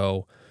 years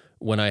ago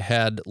when I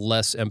had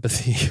less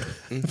empathy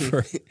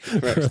for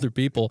other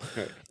people.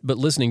 Right. But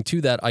listening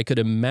to that, I could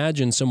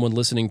imagine someone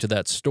listening to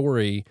that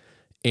story,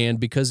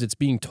 and because it's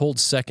being told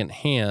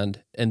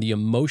secondhand and the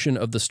emotion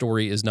of the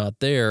story is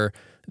not there,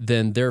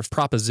 then their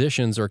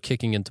propositions are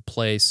kicking into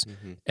place,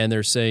 and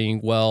they're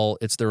saying, well,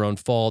 it's their own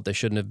fault. They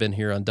shouldn't have been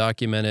here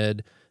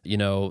undocumented.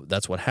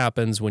 That's what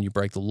happens when you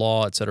break the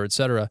law, et cetera, et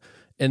cetera.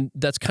 And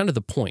that's kind of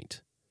the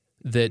point,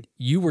 that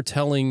you were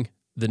telling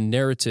the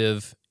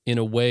narrative in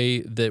a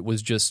way that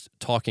was just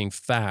talking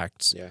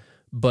facts. Yeah.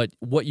 But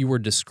what you were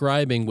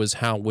describing was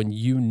how when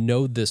you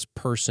know this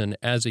person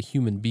as a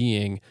human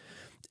being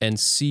and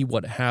see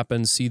what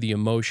happens, see the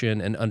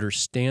emotion, and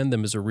understand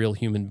them as a real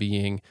human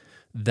being,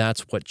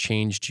 that's what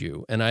changed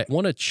you. And I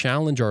want to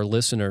challenge our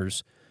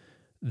listeners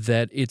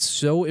that it's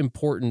so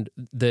important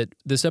that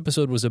this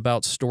episode was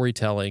about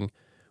storytelling,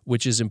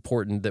 which is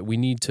important, that we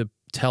need to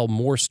tell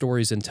more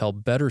stories and tell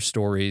better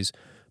stories.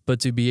 But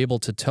to be able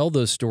to tell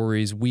those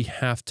stories, we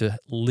have to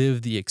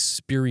live the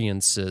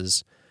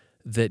experiences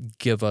that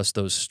give us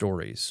those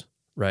stories,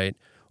 right?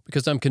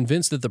 Because I'm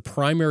convinced that the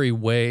primary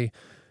way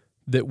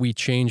that we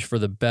change for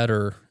the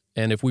better,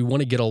 and if we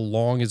want to get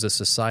along as a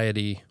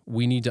society,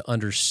 we need to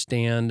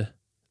understand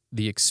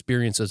the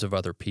experiences of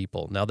other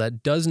people. Now,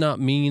 that does not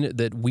mean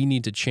that we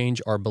need to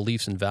change our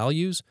beliefs and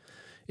values.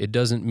 It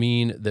doesn't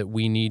mean that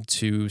we need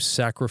to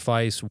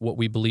sacrifice what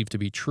we believe to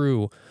be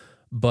true,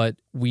 but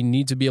we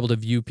need to be able to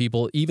view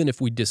people, even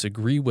if we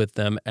disagree with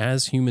them,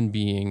 as human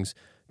beings,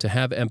 to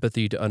have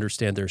empathy, to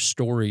understand their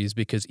stories,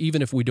 because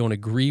even if we don't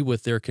agree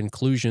with their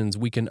conclusions,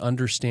 we can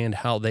understand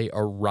how they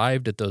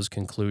arrived at those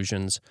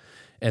conclusions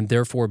and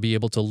therefore be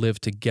able to live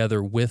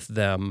together with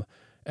them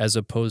as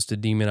opposed to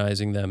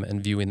demonizing them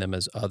and viewing them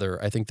as other.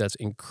 I think that's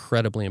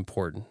incredibly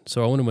important.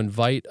 So I want to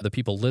invite the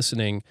people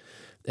listening.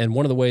 And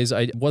one of the ways,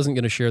 I wasn't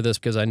going to share this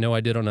because I know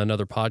I did on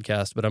another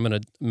podcast, but I'm going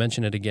to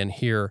mention it again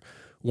here.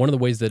 One of the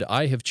ways that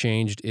I have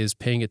changed is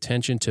paying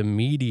attention to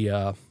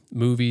media,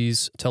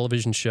 movies,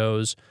 television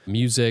shows,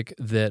 music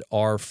that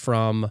are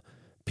from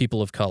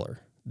people of color,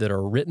 that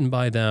are written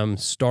by them,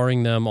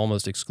 starring them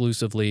almost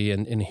exclusively,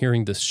 and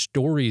hearing the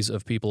stories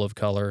of people of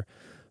color,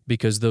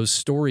 because those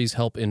stories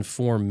help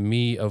inform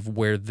me of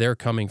where they're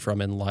coming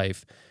from in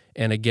life,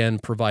 and again,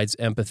 provides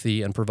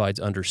empathy and provides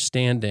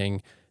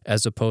understanding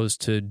as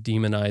opposed to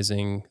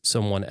demonizing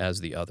someone as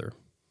the other.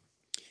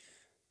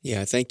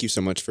 Yeah, thank you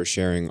so much for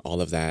sharing all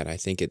of that. I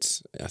think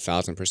it's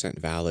 1,000%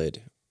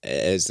 valid.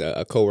 As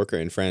a coworker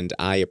and friend,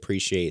 I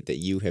appreciate that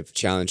you have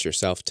challenged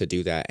yourself to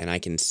do that, and I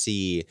can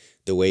see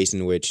the ways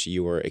in which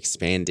you are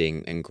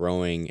expanding and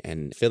growing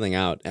and filling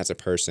out as a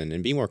person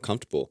and being more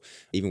comfortable,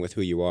 even with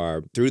who you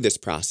are, through this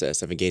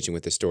process of engaging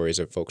with the stories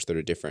of folks that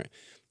are different.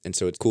 And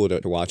so it's cool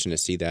to watch and to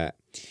see that.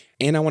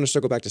 And I want to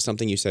circle back to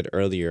something you said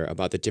earlier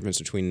about the difference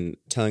between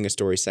telling a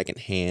story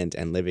secondhand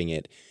and living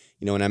it.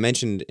 You know, and I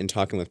mentioned in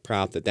talking with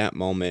Prop that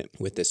moment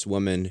with this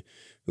woman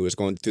who was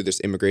going through this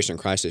immigration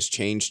crisis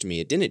changed me.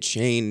 It didn't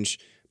change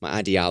my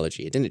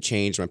ideology. It didn't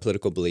change my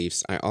political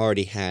beliefs. I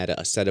already had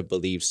a set of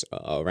beliefs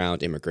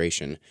around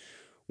immigration.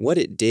 What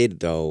it did,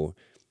 though,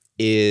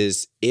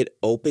 is it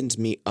opened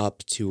me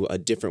up to a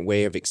different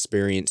way of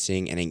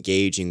experiencing and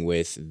engaging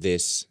with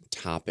this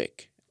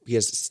topic.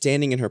 Because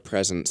standing in her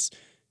presence,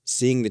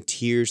 seeing the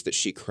tears that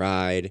she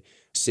cried,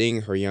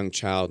 seeing her young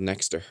child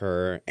next to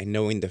her, and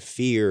knowing the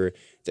fear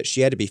that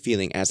she had to be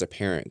feeling as a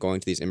parent going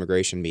to these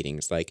immigration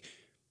meetings, like,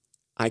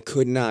 I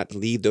could not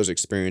leave those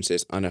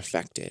experiences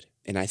unaffected.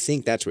 And I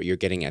think that's what you're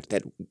getting at,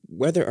 that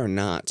whether or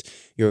not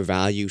your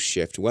values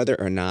shift, whether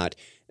or not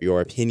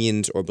your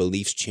opinions or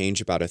beliefs change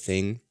about a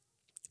thing,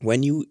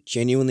 when you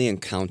genuinely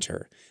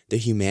encounter the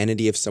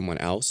humanity of someone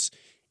else,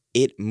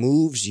 it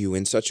moves you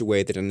in such a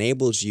way that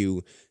enables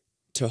you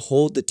to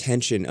hold the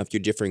tension of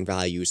your differing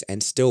values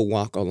and still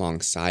walk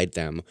alongside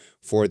them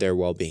for their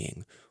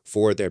well-being,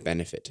 for their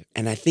benefit.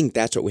 And I think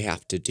that's what we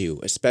have to do,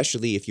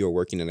 especially if you're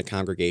working in a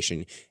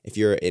congregation, if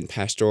you're in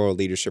pastoral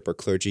leadership or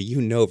clergy. You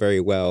know very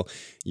well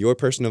your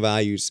personal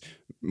values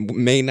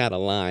may not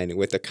align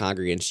with the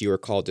congregants you are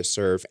called to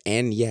serve,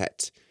 and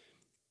yet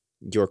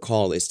your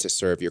call is to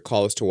serve. Your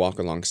call is to walk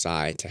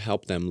alongside, to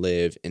help them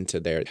live into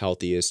their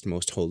healthiest,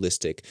 most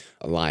holistic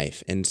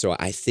life. And so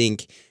I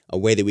think a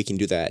way that we can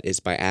do that is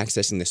by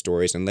accessing the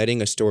stories and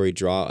letting a story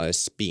draw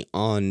us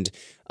beyond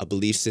a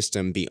belief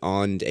system,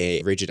 beyond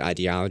a rigid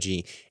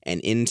ideology,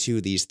 and into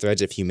these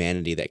threads of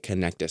humanity that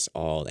connect us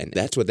all. And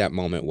that's what that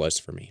moment was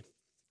for me.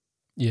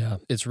 Yeah,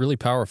 it's really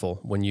powerful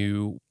when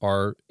you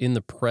are in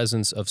the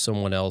presence of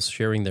someone else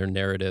sharing their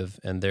narrative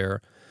and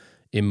their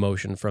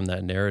emotion from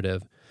that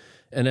narrative.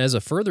 And as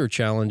a further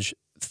challenge,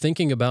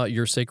 thinking about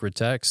your sacred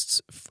texts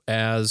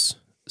as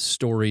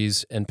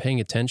stories and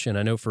paying attention.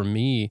 I know for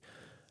me,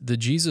 the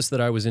Jesus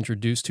that I was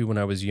introduced to when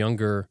I was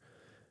younger,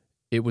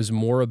 it was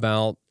more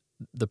about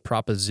the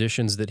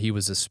propositions that he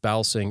was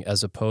espousing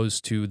as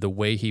opposed to the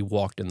way he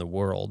walked in the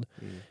world.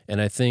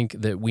 And I think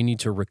that we need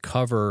to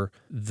recover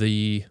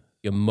the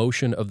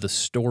emotion of the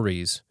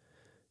stories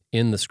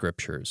in the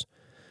scriptures,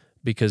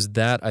 because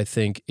that, I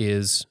think,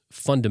 is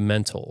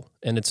fundamental.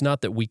 And it's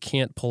not that we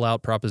can't pull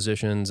out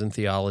propositions and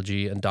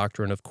theology and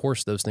doctrine. Of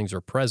course, those things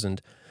are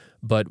present,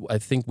 but I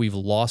think we've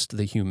lost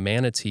the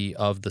humanity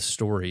of the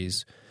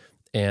stories.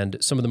 And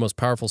some of the most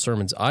powerful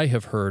sermons I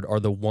have heard are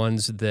the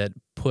ones that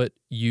put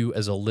you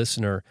as a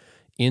listener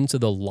into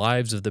the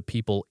lives of the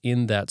people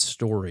in that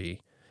story,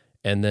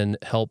 and then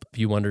help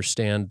you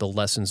understand the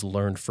lessons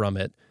learned from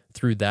it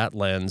through that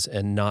lens,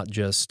 and not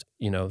just,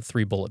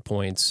 3 bullet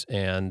points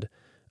and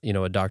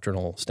a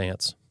doctrinal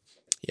stance.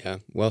 Yeah,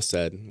 well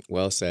said.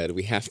 Well said.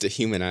 We have to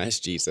humanize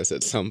Jesus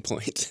at some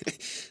point.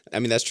 I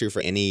mean, that's true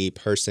for any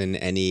person,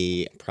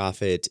 any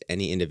prophet,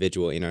 any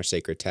individual in our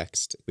sacred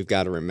text. We've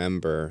got to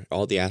remember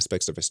all the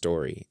aspects of a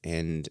story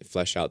and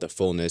flesh out the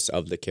fullness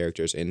of the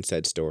characters in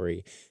said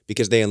story,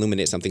 because they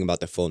illuminate something about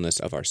the fullness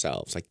of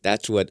ourselves. Like,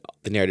 that's what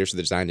the narratives are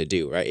designed to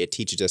do, right? It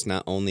teaches us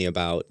not only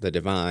about the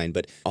divine,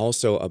 but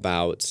also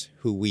about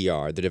who we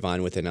are, the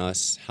divine within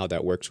us, how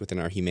that works within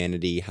our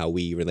humanity, how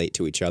we relate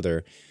to each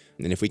other.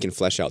 And if we can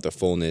flesh out the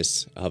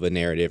fullness of a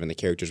narrative and the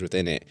characters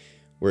within it,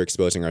 we're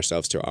exposing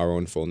ourselves to our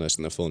own fullness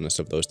and the fullness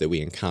of those that we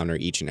encounter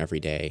each and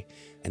every day.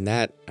 And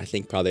that, I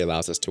think, probably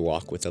allows us to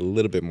walk with a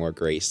little bit more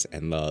grace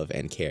and love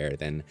and care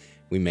than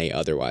we may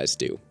otherwise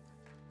do.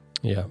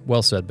 Yeah,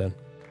 well said, Ben.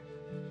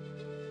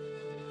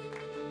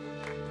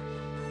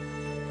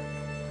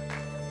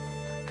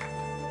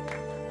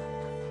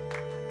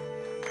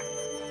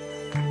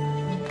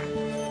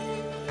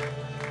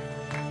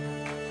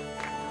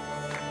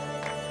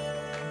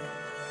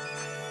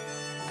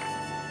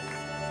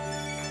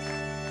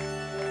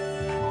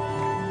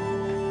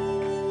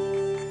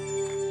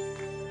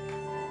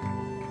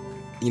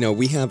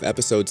 We have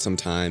episodes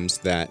sometimes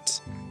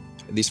that,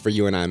 at least for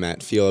you and I,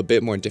 Matt, feel a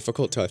bit more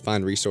difficult to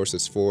find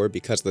resources for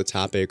because of the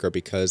topic or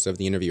because of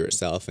the interview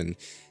itself. And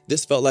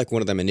this felt like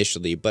one of them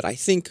initially, but I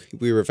think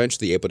we were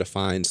eventually able to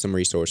find some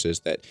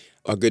resources that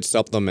are good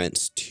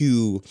supplements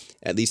to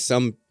at least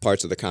some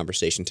parts of the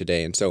conversation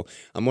today. And so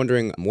I'm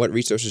wondering what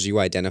resources you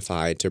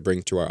identified to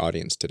bring to our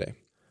audience today.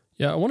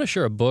 Yeah, I want to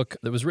share a book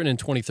that was written in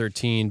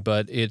 2013,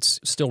 but it's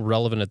still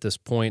relevant at this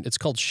point. It's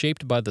called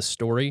Shaped by the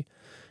Story,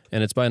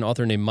 and it's by an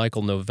author named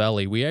Michael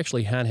Novelli. We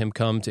actually had him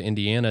come to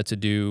Indiana to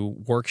do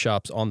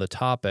workshops on the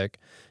topic,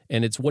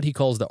 and it's what he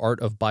calls the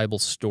art of Bible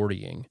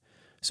storying.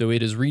 So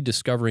it is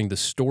rediscovering the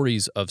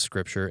stories of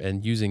Scripture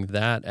and using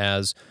that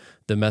as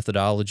the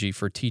methodology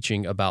for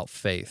teaching about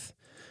faith.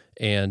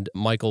 And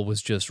Michael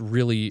was just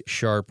really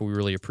sharp. We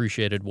really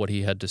appreciated what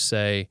he had to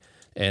say,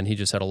 and he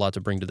just had a lot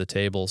to bring to the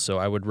table. So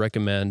I would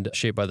recommend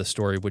Shaped by the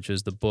Story, which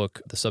is the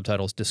book. The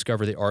subtitle is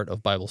Discover the Art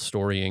of Bible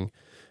Storying,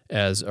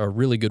 as a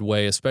really good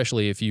way,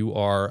 especially if you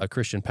are a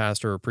Christian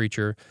pastor or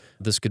preacher.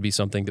 This could be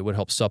something that would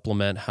help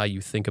supplement how you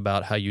think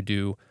about how you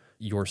do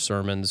your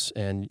sermons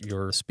and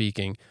your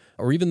speaking,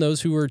 or even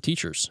those who are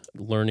teachers,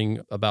 learning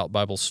about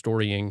Bible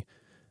storying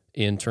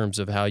in terms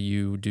of how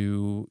you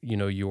do,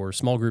 your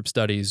small group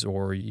studies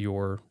or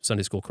your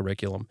Sunday school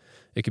curriculum.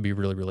 It could be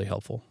really, really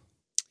helpful.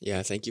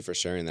 Yeah, thank you for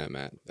sharing that,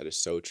 Matt. That is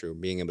so true.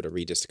 Being able to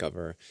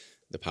rediscover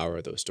the power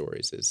of those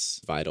stories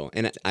is vital.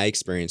 And I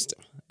experienced,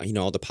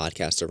 all the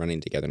podcasts are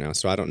running together now,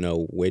 so I don't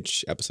know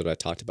which episode I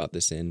talked about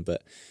this in,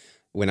 but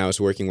when I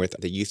was working with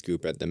the youth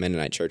group at the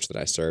Mennonite church that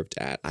I served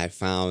at, I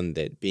found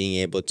that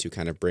being able to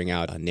kind of bring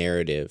out a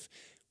narrative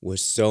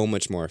was so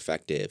much more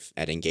effective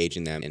at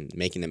engaging them and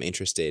making them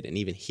interested and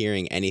even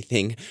hearing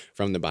anything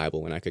from the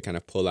Bible when I could kind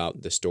of pull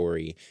out the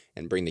story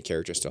and bring the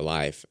characters to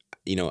life.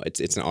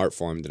 It's an art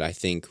form that I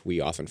think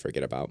we often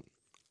forget about.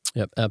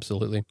 Yep,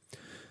 absolutely.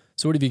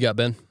 So what have you got,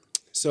 Ben?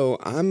 So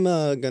I'm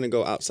going to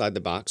go outside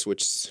the box,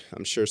 which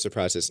I'm sure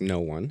surprises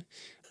no one,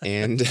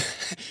 and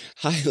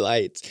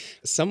highlight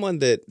someone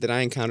that I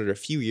encountered a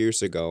few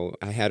years ago.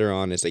 I had her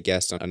on as a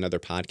guest on another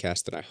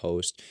podcast that I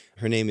host.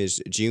 Her name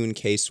is June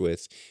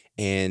Casewith,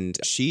 and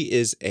she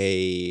is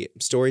a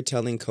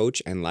storytelling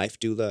coach and life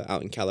doula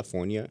out in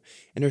California.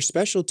 And her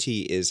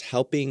specialty is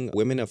helping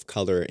women of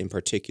color in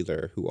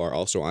particular, who are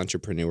also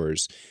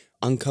entrepreneurs,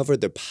 uncover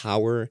the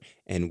power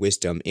and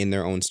wisdom in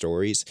their own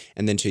stories,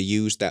 and then to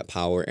use that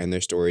power and their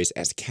stories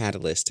as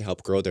catalysts to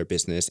help grow their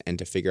business and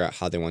to figure out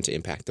how they want to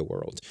impact the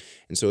world.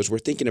 And so as we're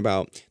thinking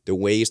about the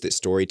ways that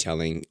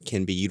storytelling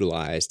can be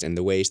utilized and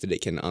the ways that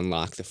it can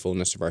unlock the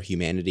fullness of our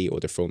humanity or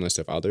the fullness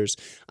of others,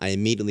 I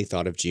immediately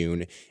thought of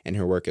June and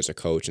her work as a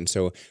coach. And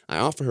so I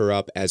offer her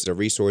up as a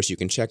resource you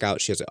can check out.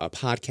 She has a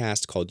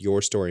podcast called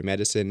Your Story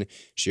Medicine.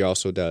 She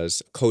also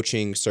does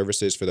coaching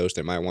services for those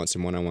that might want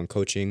some one-on-one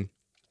coaching.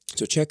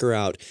 So check her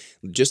out.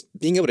 Just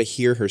being able to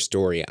hear her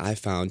story, I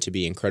found to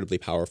be incredibly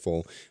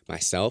powerful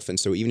myself. And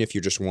so even if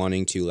you're just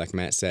wanting to, like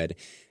Matt said,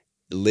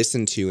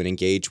 listen to and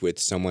engage with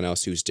someone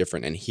else who's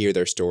different and hear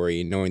their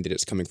story, knowing that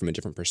it's coming from a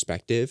different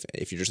perspective.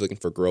 If you're just looking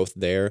for growth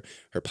there,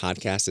 her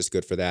podcast is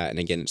good for that. And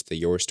again, it's the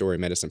Your Story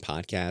Medicine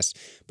podcast.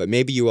 But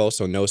maybe you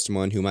also know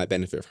someone who might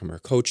benefit from her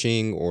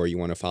coaching, or you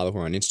want to follow her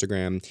on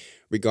Instagram.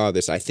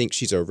 Regardless, I think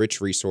she's a rich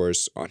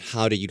resource on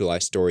how to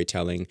utilize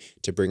storytelling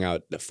to bring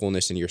out the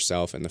fullness in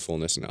yourself and the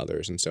fullness in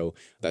others. And so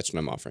that's what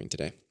I'm offering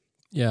today.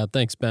 Yeah,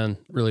 thanks, Ben.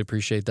 Really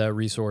appreciate that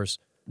resource.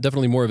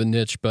 Definitely more of a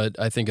niche, but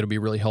I think it'll be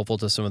really helpful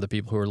to some of the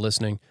people who are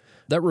listening.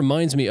 That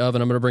reminds me of,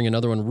 and I'm going to bring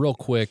another one real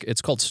quick.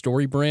 It's called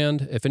Story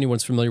Brand. If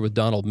anyone's familiar with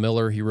Donald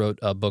Miller, he wrote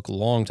a book a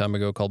long time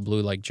ago called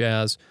Blue Like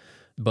Jazz,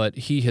 but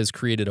he has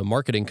created a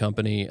marketing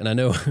company. And I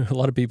know a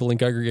lot of people in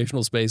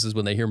congregational spaces,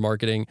 when they hear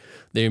marketing,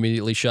 they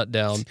immediately shut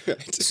down.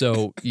 Right.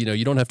 So,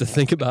 you don't have to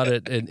think about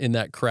it in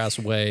that crass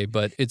way,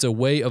 but it's a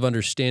way of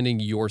understanding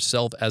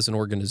yourself as an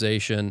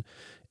organization.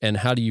 And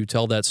how do you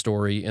tell that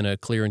story in a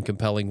clear and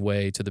compelling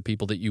way to the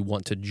people that you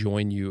want to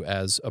join you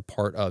as a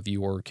part of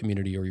your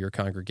community or your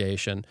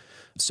congregation?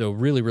 So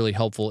really, really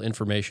helpful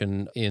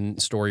information in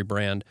Story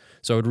Brand.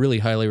 So I would really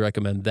highly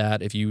recommend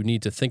that. If you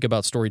need to think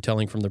about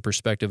storytelling from the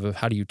perspective of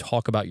how do you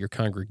talk about your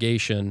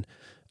congregation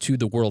to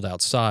the world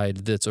outside,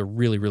 that's a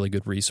really, really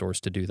good resource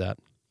to do that.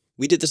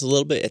 We did this a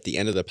little bit at the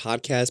end of the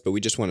podcast, but we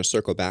just want to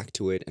circle back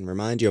to it and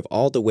remind you of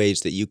all the ways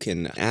that you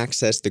can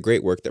access the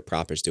great work that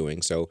Prop is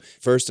doing. So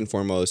first and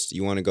foremost,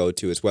 you want to go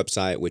to his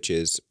website, which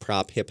is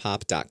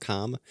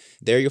prophiphop.com.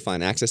 There you'll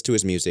find access to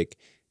his music,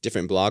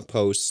 different blog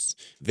posts,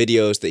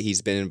 videos that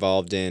he's been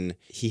involved in.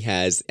 He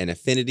has an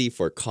affinity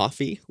for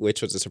coffee,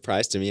 which was a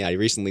surprise to me. I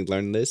recently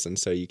learned this, and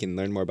so you can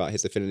learn more about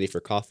his affinity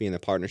for coffee and the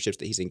partnerships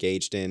that he's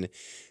engaged in.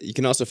 You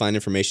can also find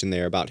information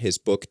there about his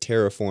book,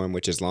 Terraform,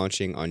 which is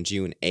launching on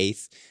June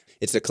 8th.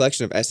 It's a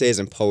collection of essays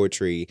and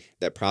poetry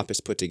that Prop has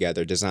put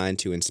together designed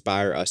to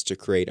inspire us to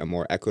create a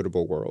more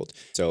equitable world.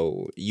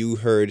 So you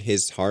heard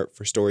his heart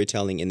for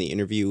storytelling in the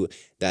interview.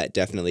 That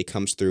definitely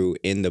comes through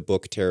in the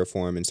book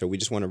Terraform. And so we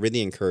just want to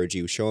really encourage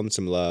you, show him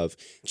some love,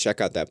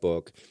 check out that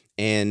book.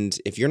 And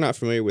if you're not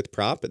familiar with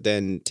Prop,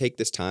 then take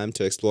this time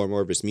to explore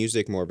more of his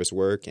music, more of his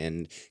work,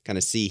 and kind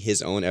of see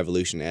his own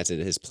evolution as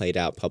it has played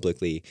out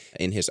publicly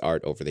in his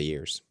art over the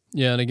years.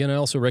 Yeah, and again, I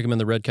also recommend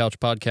the Red Couch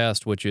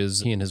podcast, which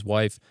is he and his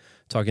wife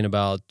talking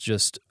about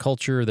just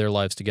culture, their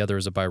lives together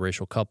as a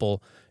biracial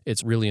couple.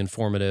 It's really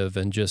informative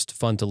and just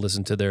fun to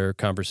listen to their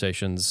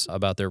conversations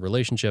about their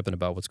relationship and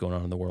about what's going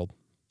on in the world.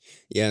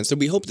 Yeah, and so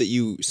we hope that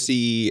you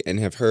see and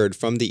have heard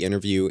from the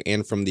interview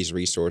and from these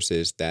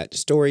resources that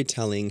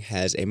storytelling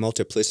has a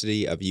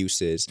multiplicity of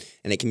uses,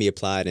 and it can be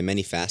applied in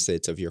many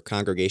facets of your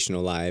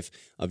congregational life,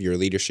 of your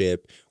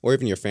leadership, or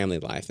even your family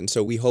life. And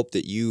so we hope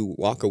that you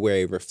walk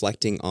away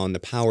reflecting on the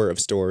power of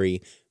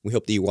story. We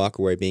hope that you walk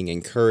away being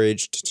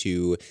encouraged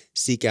to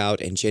seek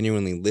out and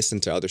genuinely listen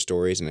to other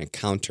stories and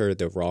encounter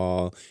the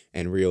raw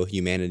and real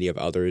humanity of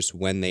others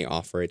when they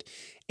offer it,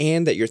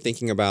 and that you're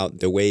thinking about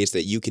the ways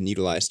that you can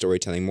utilize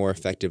storytelling more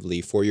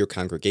effectively for your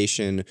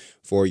congregation,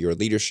 for your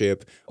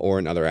leadership, or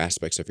in other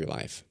aspects of your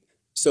life.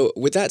 So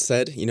with that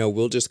said,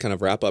 we'll just kind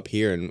of wrap up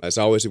here. And as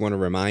always, we want to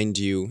remind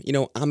you,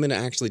 I'm going to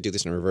actually do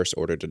this in reverse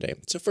order today.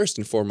 So first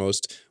and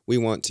foremost, we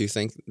want to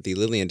thank the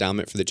Lilly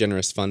Endowment for the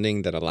generous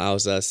funding that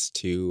allows us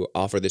to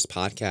offer this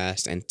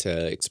podcast and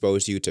to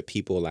expose you to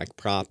people like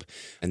Prop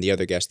and the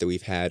other guests that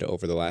we've had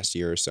over the last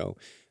year or so.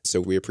 So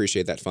we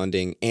appreciate that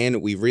funding,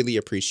 and we really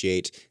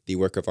appreciate the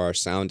work of our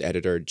sound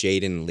editor,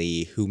 Jaden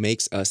Lee, who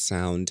makes us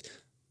sound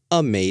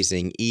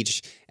amazing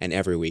each and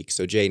every week.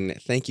 So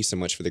Jaden, thank you so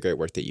much for the great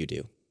work that you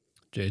do.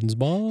 Jaden's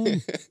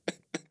bomb.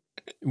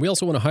 We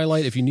also want to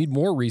highlight, if you need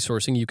more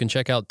resourcing, you can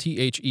check out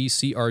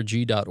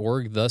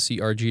thecrg.org,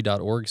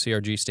 thecrg.org.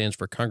 CRG stands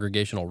for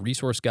Congregational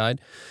Resource Guide,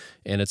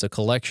 and it's a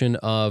collection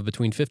of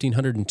between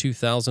 1,500 and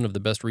 2,000 of the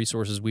best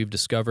resources we've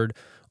discovered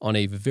on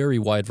a very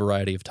wide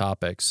variety of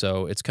topics.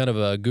 So it's kind of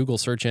a Google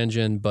search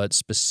engine, but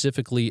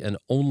specifically and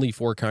only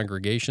for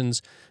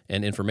congregations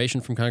and information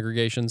from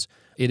congregations.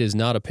 It is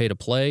not a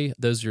pay-to-play.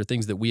 Those are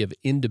things that we have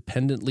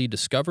independently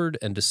discovered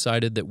and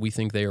decided that we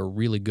think they are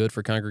really good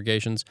for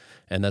congregations,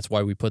 and that's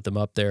why we put them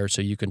up there,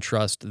 so you can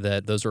trust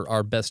that those are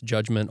our best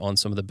judgment on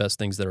some of the best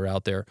things that are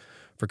out there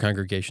for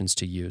congregations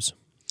to use.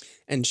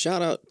 And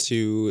shout out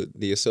to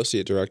the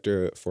Associate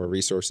Director for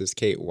Resources,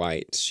 Kate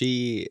White.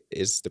 She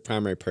is the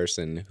primary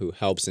person who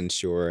helps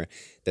ensure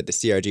that the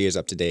CRG is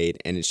up to date,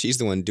 and she's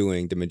the one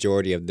doing the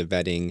majority of the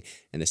vetting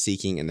and the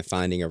seeking and the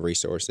finding of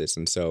resources.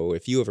 And so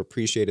if you have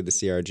appreciated the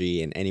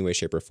CRG in any way,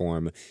 shape, or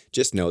form,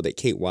 just know that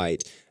Kate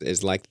White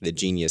is like the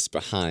genius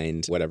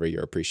behind whatever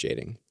you're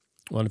appreciating.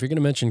 Well, if you're going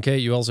to mention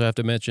Kate, you also have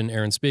to mention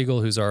Aaron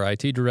Spiegel, who's our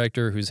IT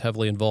director, who's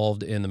heavily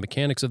involved in the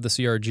mechanics of the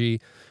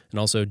CRG, and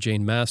also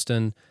Jane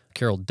Maston.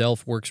 Carol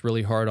Delph works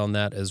really hard on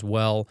that as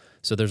well.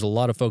 So there's a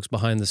lot of folks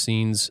behind the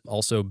scenes.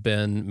 Also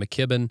Ben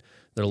McKibben.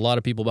 There are a lot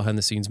of people behind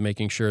the scenes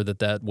making sure that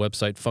that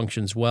website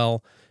functions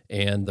well,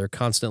 and they're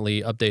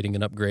constantly updating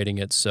and upgrading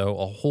it. So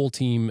a whole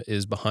team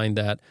is behind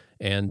that,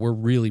 and we're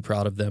really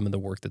proud of them and the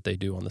work that they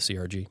do on the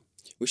CRG.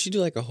 We should do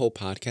like a whole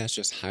podcast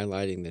just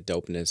highlighting the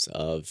dopeness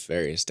of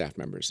various staff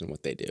members and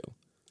what they do.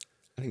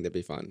 I think that'd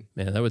be fun.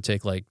 Man, that would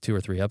take like 2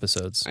 or 3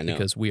 episodes. I know.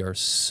 Because we are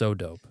so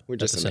dope. We're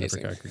just at the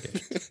amazing. Center for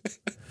Congregation.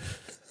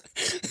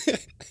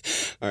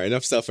 All right,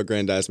 enough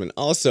self-aggrandizement.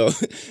 Also,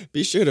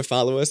 be sure to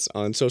follow us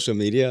on social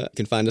media. You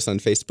can find us on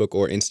Facebook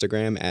or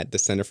Instagram at the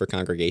Center for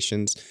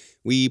Congregations.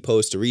 We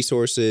post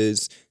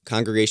resources,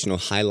 congregational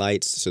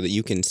highlights, so that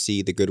you can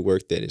see the good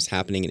work that is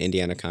happening in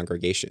Indiana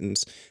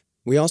congregations.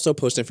 We also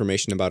post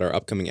information about our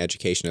upcoming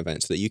education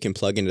events so that you can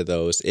plug into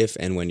those if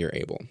and when you're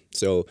able.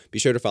 So be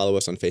sure to follow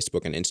us on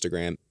Facebook and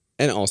Instagram.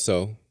 And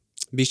also,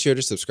 be sure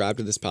to subscribe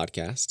to this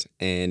podcast.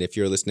 And if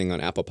you're listening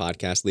on Apple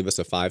Podcasts, leave us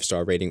a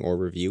 5-star rating or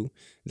review.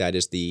 That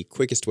is the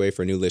quickest way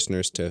for new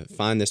listeners to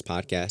find this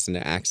podcast and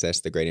to access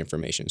the great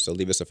information. So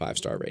leave us a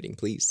 5-star rating,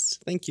 please.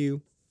 Thank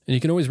you. And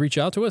you can always reach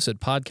out to us at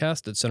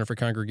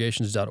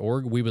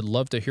podcast@centerforcongregations.org. We would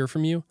love to hear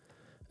from you.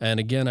 And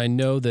again, I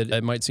know that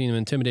it might seem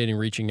intimidating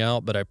reaching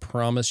out, but I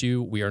promise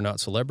you, we are not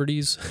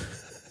celebrities.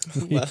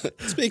 Well,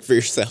 speak for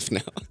yourself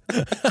now.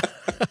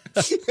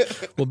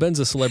 Well, Ben's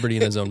a celebrity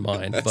in his own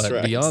mind, That's but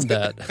right. beyond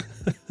that,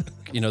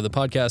 the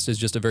podcast is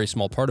just a very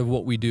small part of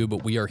what we do,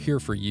 but we are here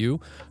for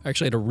you. I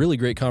actually had a really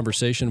great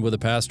conversation with a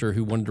pastor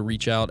who wanted to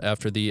reach out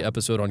after the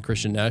episode on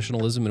Christian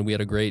nationalism, and we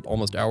had a great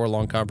almost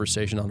hour-long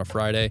conversation on a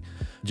Friday,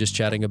 just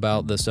chatting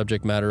about the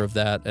subject matter of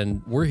that,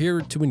 and we're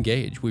here to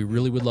engage. We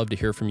really would love to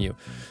hear from you.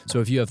 So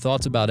if you have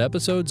thoughts about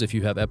episodes, if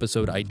you have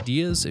episode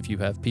ideas, if you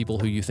have people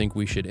who you think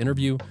we should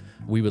interview,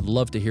 we would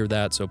love to hear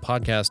that. So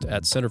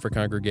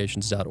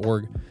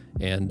podcast@centerforcongregations.org.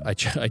 And I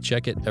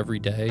check it every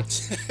day,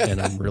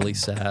 and I'm really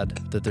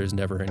sad that there's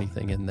never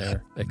anything in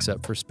there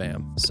except for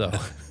spam. So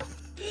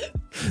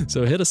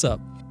hit us up.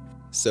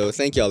 So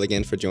thank y'all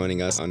again for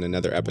joining us on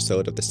another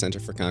episode of the Center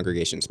for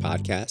Congregations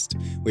podcast.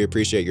 We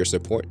appreciate your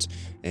support.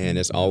 And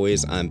as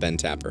always, I'm Ben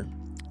Tapper.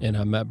 And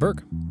I'm Matt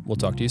Burke. We'll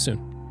talk to you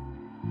soon.